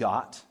have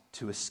got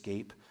to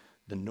escape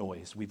the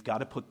noise. We've got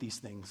to put these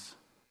things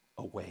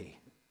away.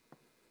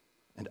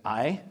 And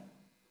I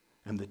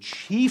am the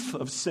chief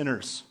of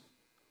sinners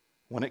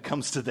when it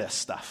comes to this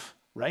stuff,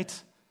 right?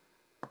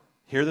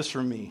 Hear this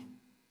from me,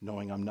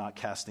 knowing I'm not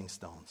casting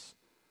stones.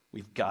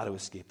 We've got to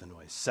escape the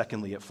noise.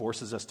 Secondly, it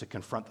forces us to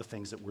confront the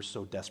things that we're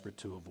so desperate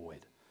to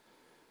avoid.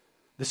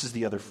 This is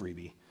the other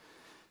freebie.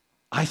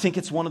 I think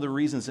it's one of the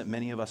reasons that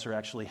many of us are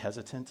actually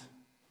hesitant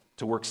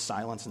to work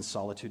silence and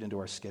solitude into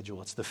our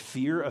schedule. It's the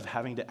fear of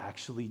having to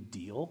actually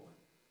deal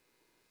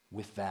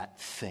with that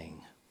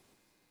thing.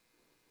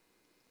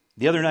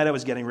 The other night I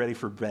was getting ready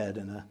for bed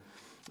and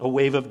a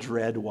wave of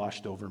dread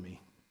washed over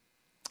me.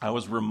 I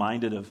was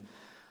reminded of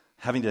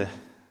having to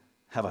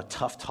have a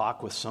tough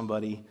talk with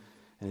somebody,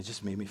 and it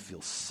just made me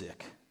feel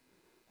sick.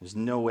 There's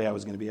no way I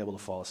was going to be able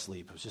to fall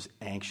asleep. I was just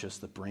anxious.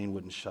 The brain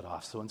wouldn't shut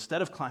off. So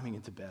instead of climbing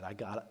into bed, I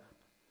got up.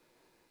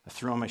 I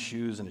threw on my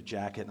shoes and a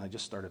jacket, and I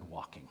just started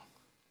walking.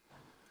 I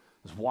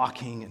was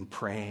walking and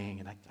praying,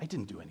 and I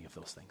didn't do any of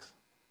those things.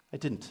 I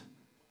didn't.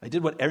 I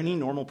did what any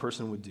normal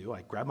person would do.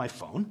 I grabbed my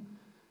phone,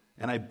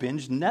 and I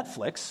binged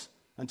Netflix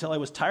until I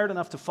was tired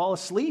enough to fall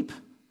asleep.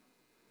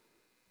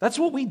 That's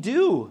what we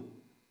do.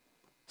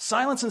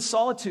 Silence and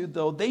solitude,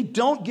 though, they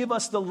don't give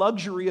us the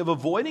luxury of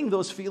avoiding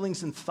those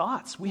feelings and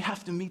thoughts. We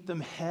have to meet them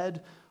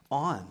head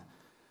on.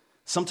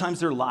 Sometimes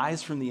they're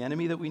lies from the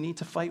enemy that we need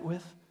to fight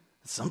with.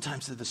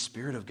 Sometimes they're the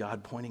Spirit of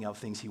God pointing out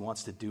things he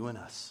wants to do in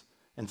us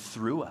and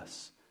through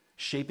us,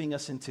 shaping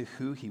us into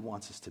who he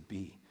wants us to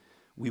be.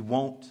 We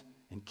won't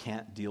and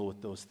can't deal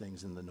with those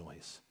things in the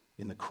noise,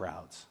 in the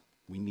crowds.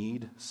 We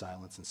need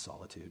silence and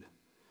solitude.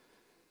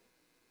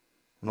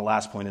 And the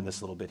last point in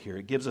this little bit here,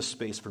 it gives us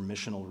space for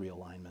missional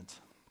realignment.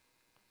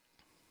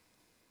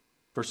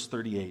 Verse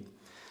 38,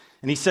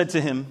 and he said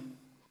to him,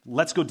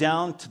 let's go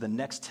down to the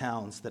next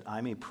towns that I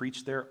may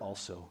preach there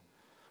also,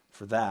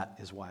 for that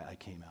is why I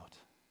came out.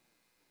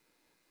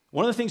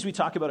 One of the things we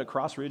talk about at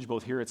Cross Ridge,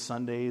 both here at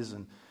Sundays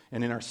and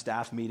in our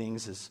staff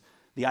meetings, is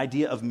the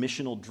idea of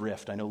missional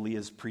drift. I know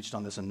Leah's preached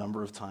on this a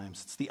number of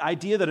times. It's the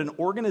idea that an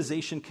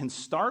organization can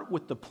start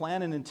with the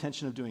plan and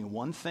intention of doing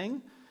one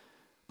thing,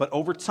 but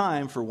over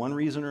time, for one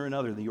reason or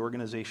another, the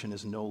organization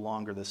is no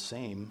longer the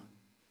same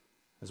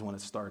as when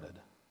it started.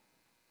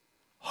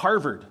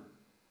 Harvard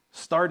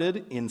started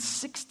in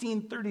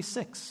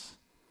 1636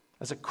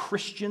 as a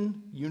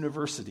Christian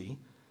university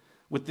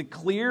with the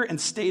clear and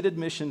stated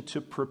mission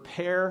to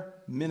prepare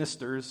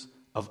ministers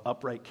of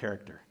upright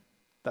character.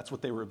 That's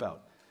what they were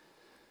about.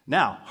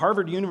 Now,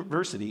 Harvard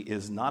University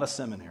is not a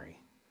seminary.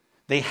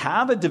 They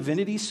have a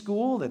divinity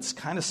school that's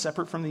kind of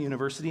separate from the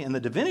university, and the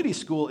divinity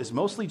school is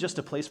mostly just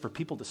a place for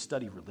people to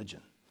study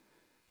religion,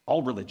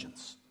 all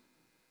religions.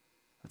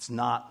 That's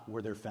not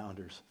where their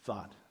founders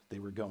thought they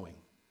were going.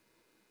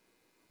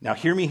 Now,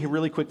 hear me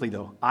really quickly,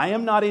 though. I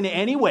am not in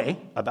any way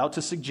about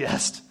to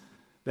suggest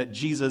that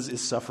Jesus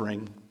is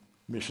suffering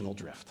missional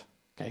drift.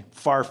 Okay?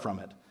 Far from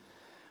it.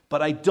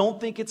 But I don't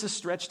think it's a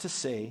stretch to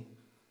say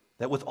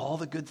that with all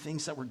the good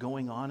things that were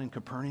going on in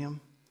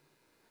Capernaum,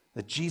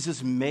 that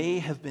Jesus may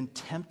have been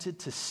tempted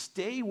to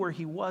stay where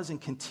he was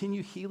and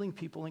continue healing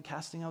people and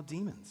casting out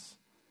demons.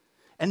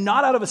 And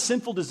not out of a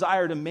sinful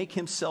desire to make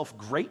himself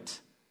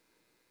great,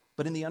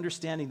 but in the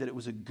understanding that it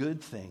was a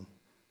good thing,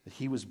 that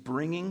he was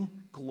bringing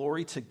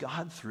glory to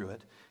God through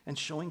it and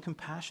showing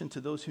compassion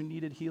to those who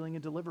needed healing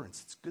and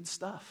deliverance. It's good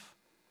stuff.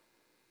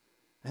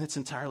 And it's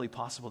entirely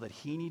possible that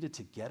he needed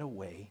to get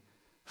away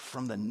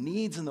from the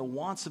needs and the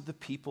wants of the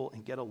people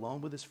and get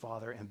alone with his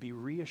Father and be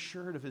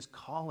reassured of his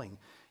calling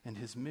and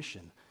his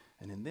mission.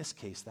 And in this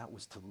case, that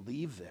was to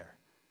leave there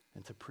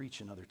and to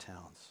preach in other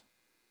towns.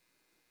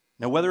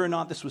 Now, whether or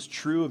not this was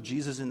true of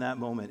Jesus in that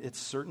moment, it's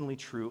certainly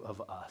true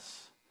of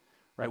us.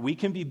 Right? We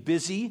can be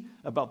busy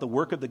about the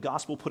work of the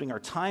gospel, putting our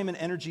time and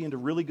energy into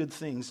really good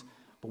things,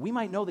 but we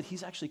might know that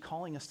he's actually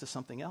calling us to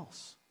something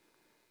else.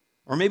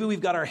 Or maybe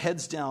we've got our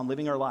heads down,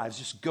 living our lives,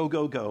 just go,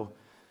 go, go.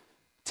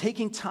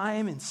 Taking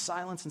time in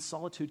silence and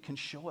solitude can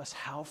show us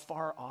how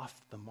far off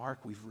the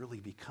mark we've really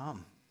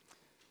become.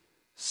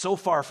 So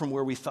far from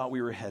where we thought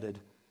we were headed.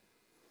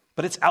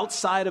 But it's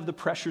outside of the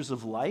pressures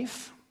of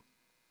life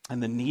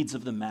and the needs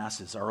of the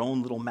masses, our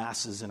own little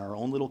masses and our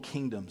own little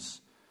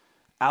kingdoms.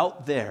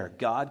 Out there,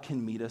 God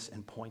can meet us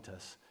and point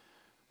us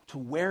to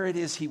where it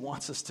is he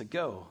wants us to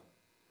go.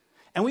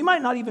 And we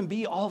might not even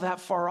be all that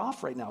far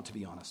off right now, to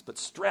be honest, but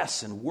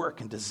stress and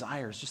work and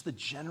desires, just the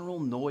general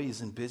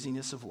noise and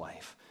busyness of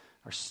life,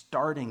 are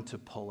starting to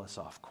pull us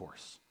off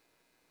course.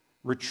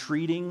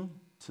 Retreating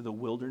to the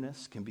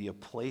wilderness can be a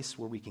place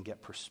where we can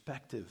get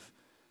perspective.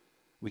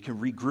 We can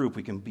regroup,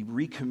 we can be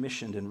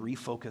recommissioned and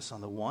refocus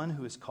on the one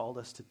who has called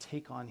us to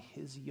take on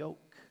his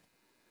yoke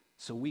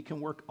so we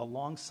can work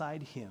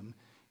alongside him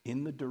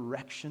in the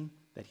direction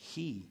that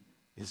he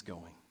is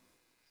going.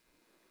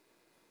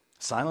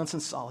 Silence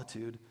and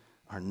solitude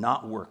are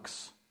not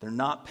works. They're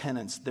not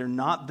penance. They're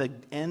not the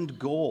end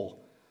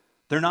goal.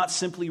 They're not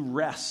simply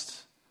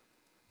rest.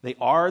 They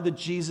are the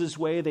Jesus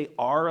way. They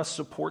are a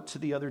support to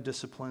the other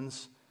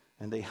disciplines,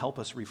 and they help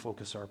us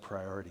refocus our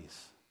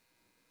priorities.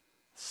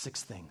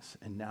 6 things,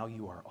 and now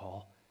you are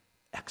all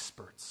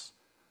experts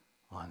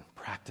on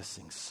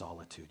practicing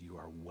solitude. You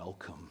are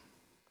welcome.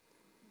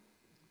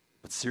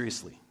 But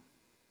seriously,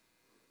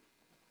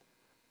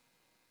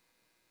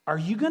 are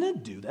you going to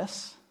do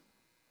this?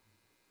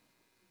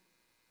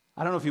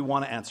 I don't know if you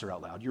want to answer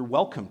out loud. You're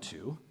welcome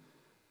to.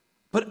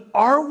 But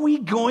are we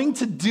going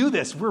to do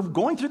this? We're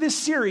going through this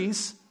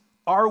series.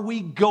 Are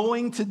we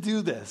going to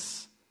do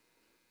this?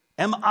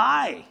 Am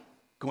I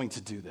going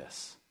to do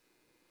this?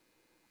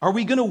 Are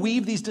we going to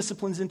weave these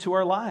disciplines into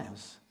our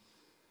lives?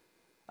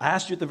 I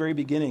asked you at the very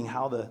beginning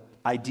how the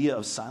idea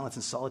of silence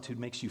and solitude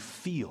makes you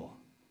feel.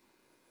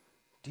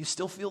 Do you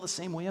still feel the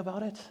same way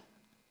about it?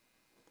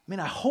 I mean,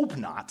 I hope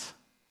not.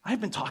 I've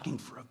been talking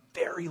for a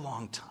very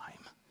long time.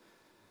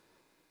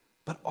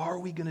 But are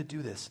we going to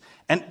do this?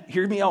 And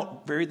hear me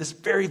out, this is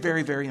very,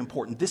 very, very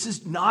important. This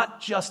is not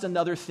just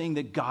another thing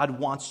that God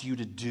wants you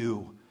to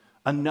do,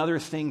 another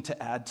thing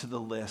to add to the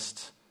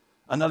list,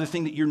 another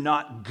thing that you're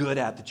not good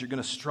at, that you're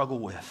going to struggle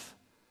with.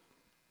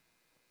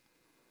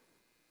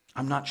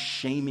 I'm not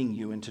shaming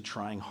you into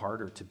trying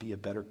harder to be a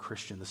better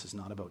Christian. This is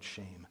not about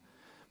shame.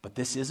 But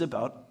this is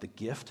about the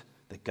gift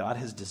that God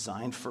has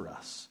designed for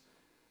us,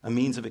 a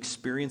means of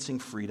experiencing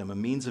freedom, a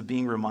means of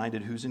being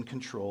reminded who's in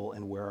control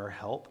and where our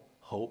help,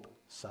 hope,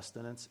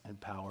 sustenance, and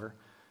power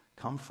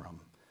come from.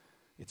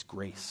 It's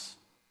grace,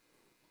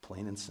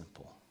 plain and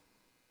simple.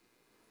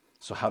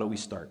 So how do we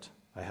start?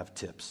 I have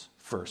tips.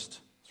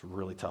 First, it's a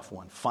really tough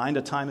one. Find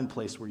a time and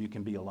place where you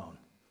can be alone.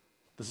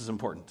 This is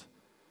important.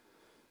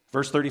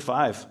 Verse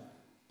 35,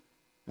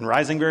 and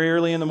rising very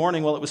early in the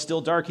morning while it was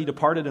still dark, he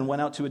departed and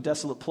went out to a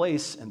desolate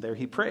place, and there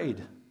he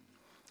prayed.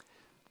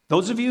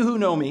 Those of you who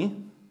know me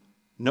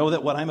know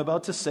that what I'm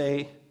about to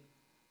say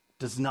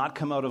does not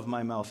come out of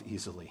my mouth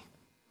easily.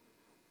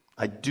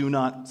 I do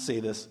not say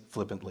this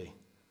flippantly.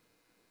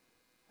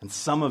 And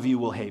some of you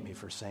will hate me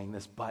for saying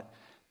this, but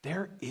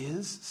there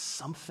is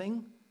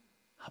something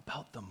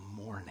about the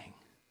morning.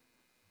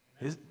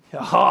 It's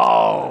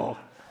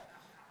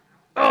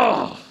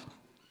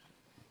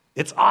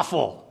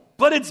awful,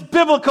 but it's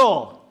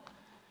biblical.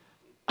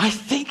 I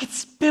think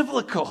it's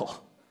biblical.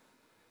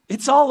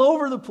 It's all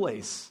over the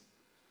place.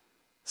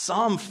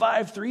 Psalm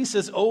 5:3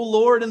 says, "O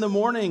Lord, in the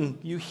morning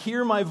you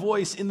hear my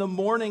voice. In the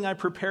morning I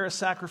prepare a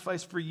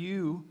sacrifice for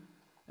you,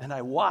 and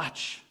I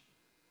watch."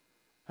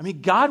 I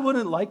mean, God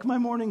wouldn't like my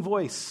morning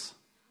voice.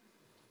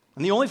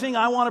 And the only thing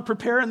I want to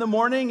prepare in the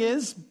morning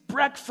is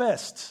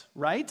breakfast,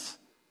 right?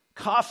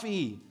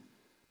 Coffee,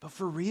 But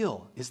for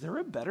real, is there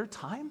a better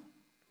time?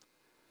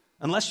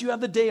 Unless you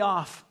have the day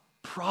off,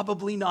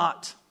 probably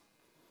not.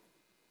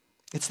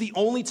 It's the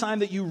only time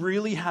that you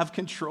really have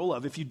control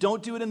of. If you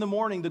don't do it in the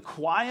morning, the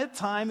quiet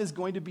time is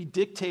going to be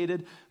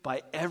dictated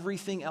by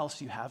everything else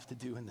you have to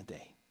do in the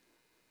day.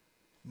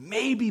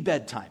 Maybe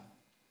bedtime.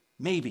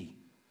 Maybe.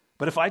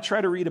 But if I try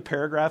to read a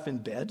paragraph in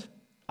bed,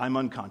 I'm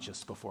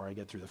unconscious before I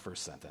get through the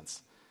first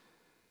sentence.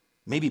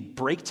 Maybe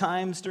break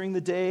times during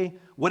the day.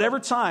 Whatever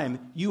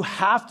time, you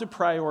have to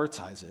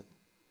prioritize it.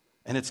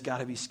 And it's got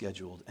to be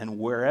scheduled. And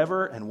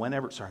whenever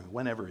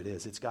it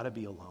is, it's got to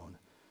be alone.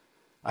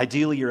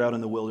 Ideally, you're out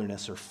in the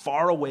wilderness or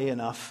far away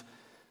enough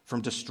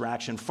from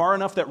distraction, far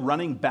enough that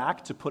running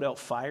back to put out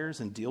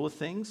fires and deal with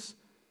things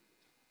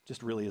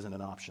just really isn't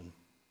an option.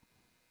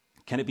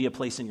 Can it be a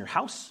place in your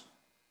house?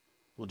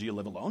 Well, do you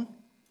live alone?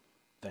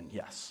 Then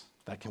yes,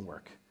 that can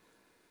work.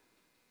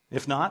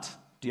 If not,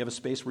 do you have a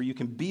space where you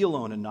can be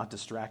alone and not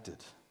distracted?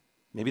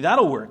 Maybe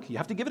that'll work. You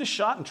have to give it a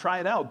shot and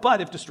try it out.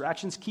 But if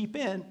distractions creep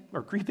in,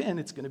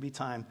 it's going to be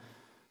time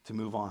to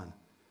move on.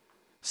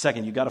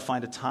 Second, you've got to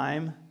find a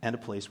time and a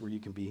place where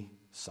you can be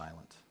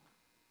silent.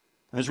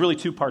 And there's really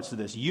two parts to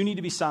this. You need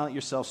to be silent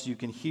yourself so you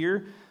can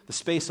hear. The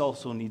space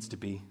also needs to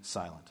be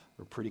silent.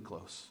 We're pretty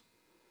close.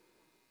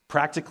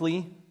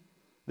 Practically,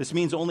 this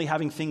means only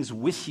having things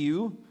with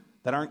you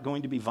that aren't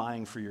going to be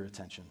vying for your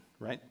attention,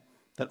 right?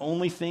 That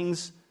only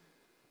things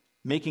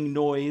making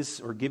noise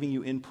or giving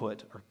you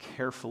input are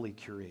carefully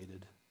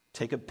curated.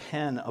 Take a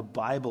pen, a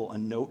Bible, a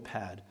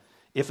notepad.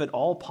 If at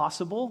all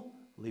possible,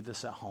 leave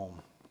this at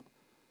home.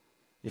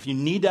 If you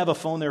need to have a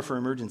phone there for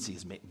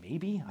emergencies,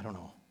 maybe, I don't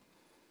know.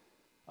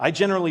 I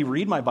generally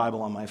read my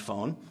Bible on my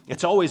phone.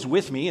 It's always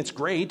with me, it's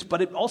great,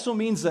 but it also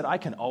means that I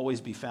can always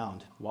be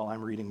found while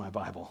I'm reading my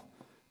Bible.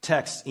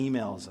 Texts,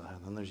 emails,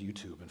 then there's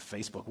YouTube and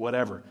Facebook,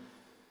 whatever.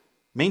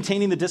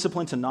 Maintaining the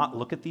discipline to not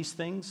look at these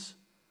things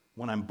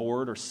when I'm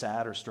bored or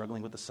sad or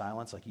struggling with the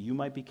silence, like you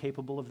might be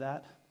capable of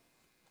that,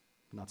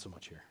 not so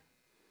much here.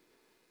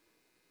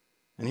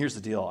 And here's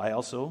the deal. I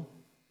also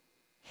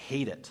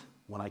hate it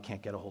when I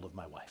can't get a hold of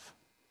my wife.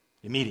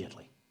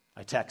 Immediately.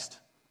 I text.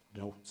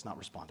 No, it's not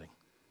responding.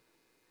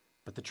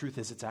 But the truth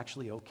is, it's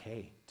actually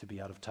okay to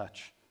be out of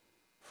touch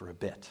for a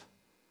bit.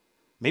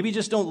 Maybe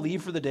just don't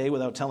leave for the day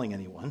without telling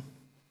anyone,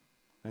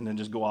 and then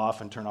just go off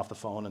and turn off the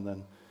phone, and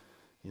then,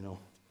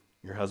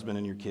 your husband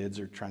and your kids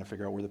are trying to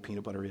figure out where the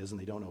peanut butter is, and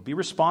they don't know. Be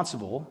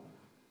responsible,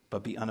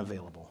 but be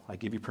unavailable. I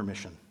give you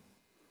permission.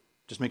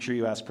 Just make sure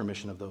you ask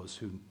permission of those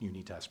who you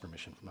need to ask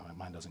permission. No,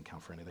 mine doesn't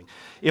count for anything.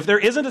 If there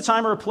isn't a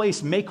time or a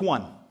place, make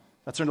one.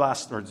 That's our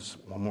last, or just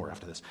one more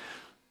after this.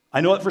 I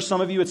know that for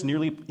some of you, it's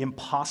nearly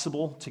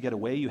impossible to get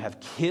away. You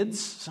have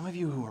kids. Some of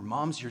you who are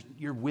moms,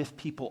 you're with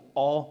people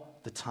all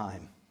the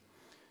time.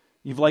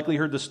 You've likely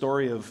heard the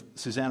story of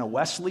Susanna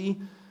Wesley,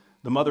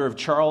 the mother of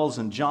Charles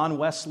and John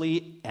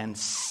Wesley, and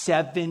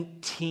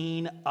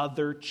 17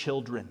 other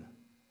children.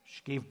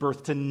 She gave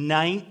birth to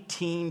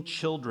 19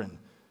 children.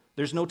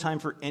 There's no time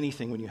for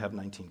anything when you have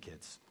 19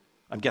 kids.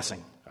 I'm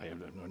guessing. I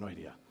have no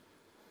idea.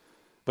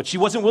 But she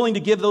wasn't willing to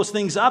give those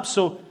things up,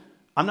 so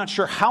I'm not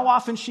sure how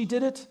often she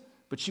did it,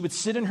 but she would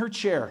sit in her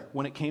chair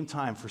when it came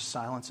time for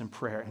silence and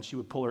prayer, and she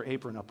would pull her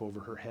apron up over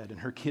her head, and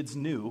her kids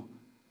knew,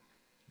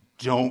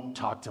 don't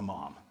talk to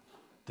mom.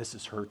 This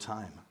is her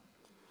time.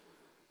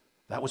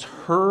 That was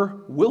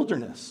her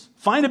wilderness.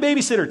 Find a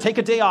babysitter, take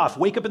a day off,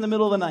 wake up in the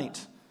middle of the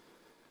night.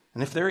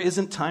 And if there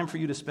isn't time for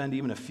you to spend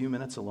even a few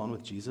minutes alone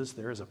with Jesus,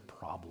 there is a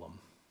problem.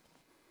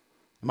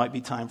 It might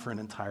be time for an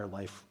entire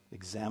life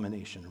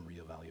examination and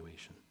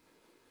reevaluation.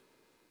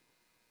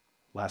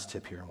 Last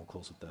tip here, and we'll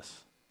close with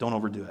this. Don't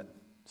overdo it.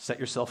 Set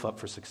yourself up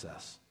for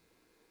success.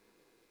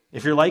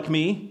 If you're like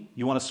me,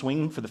 you want to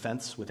swing for the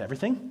fence with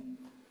everything.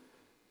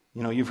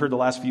 You've heard the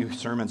last few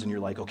sermons and you're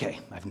like, okay,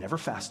 I've never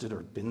fasted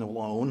or been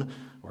alone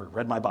or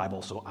read my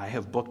Bible, so I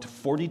have booked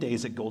 40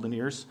 days at Golden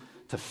Ears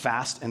to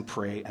fast and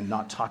pray and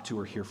not talk to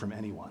or hear from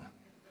anyone.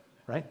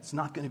 Right? It's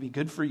not going to be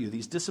good for you.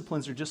 These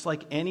disciplines are just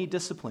like any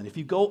discipline. If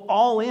you go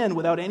all in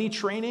without any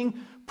training,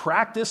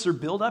 practice, or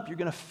build up, you're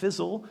going to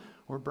fizzle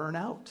or burn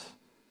out.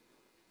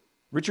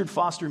 Richard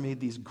Foster made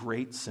these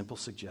great, simple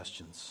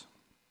suggestions.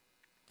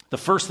 The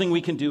first thing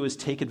we can do is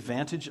take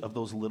advantage of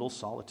those little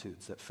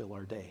solitudes that fill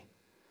our day.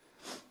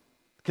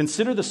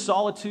 Consider the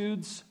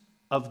solitudes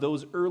of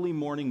those early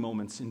morning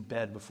moments in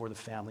bed before the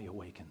family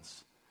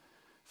awakens.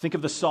 Think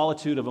of the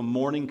solitude of a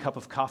morning cup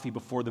of coffee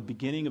before the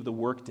beginning of the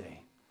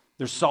workday.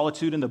 There's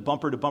solitude in the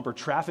bumper-to-bumper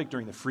traffic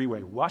during the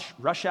freeway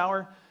rush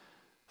hour.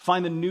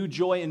 Find the new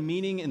joy and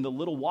meaning in the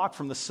little walk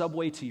from the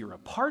subway to your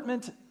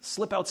apartment.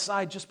 Slip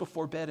outside just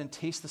before bed and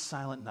taste the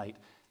silent night.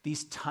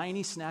 These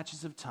tiny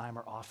snatches of time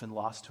are often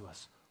lost to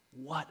us.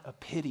 What a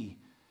pity.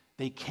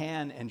 They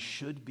can and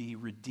should be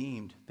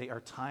redeemed. They are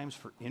times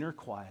for inner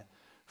quiet,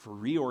 for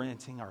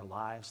reorienting our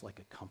lives like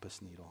a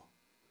compass needle.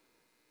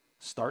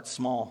 Start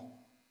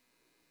small,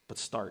 but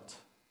start.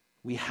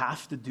 We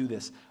have to do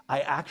this. I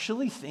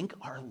actually think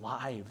our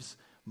lives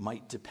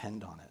might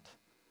depend on it.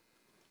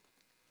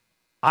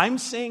 I'm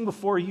saying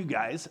before you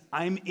guys,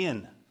 I'm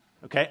in.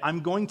 Okay?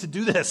 I'm going to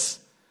do this.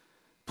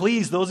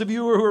 Please, those of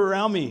you who are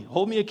around me,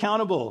 hold me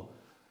accountable.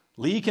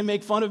 Lee can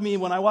make fun of me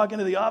when I walk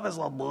into the office.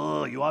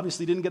 Well, you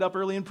obviously didn't get up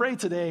early and pray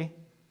today.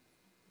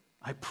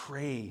 I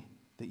pray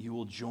that you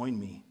will join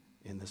me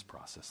in this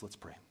process. Let's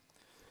pray.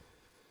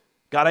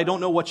 God, I don't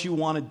know what you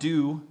want to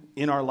do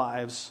in our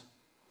lives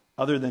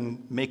other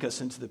than make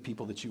us into the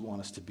people that you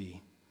want us to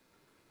be.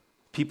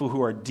 People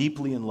who are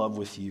deeply in love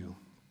with you.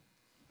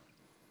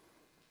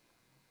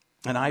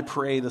 And I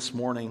pray this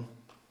morning,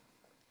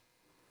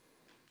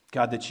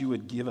 God, that you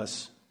would give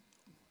us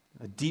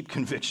a deep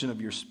conviction of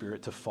your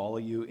Spirit to follow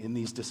you in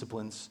these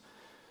disciplines,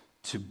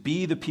 to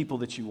be the people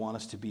that you want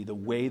us to be, the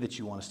way that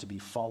you want us to be,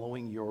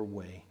 following your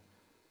way.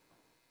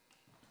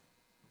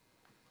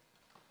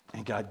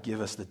 And God,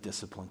 give us the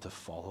discipline to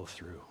follow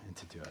through and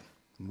to do it.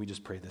 And we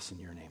just pray this in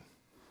your name.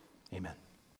 Amen.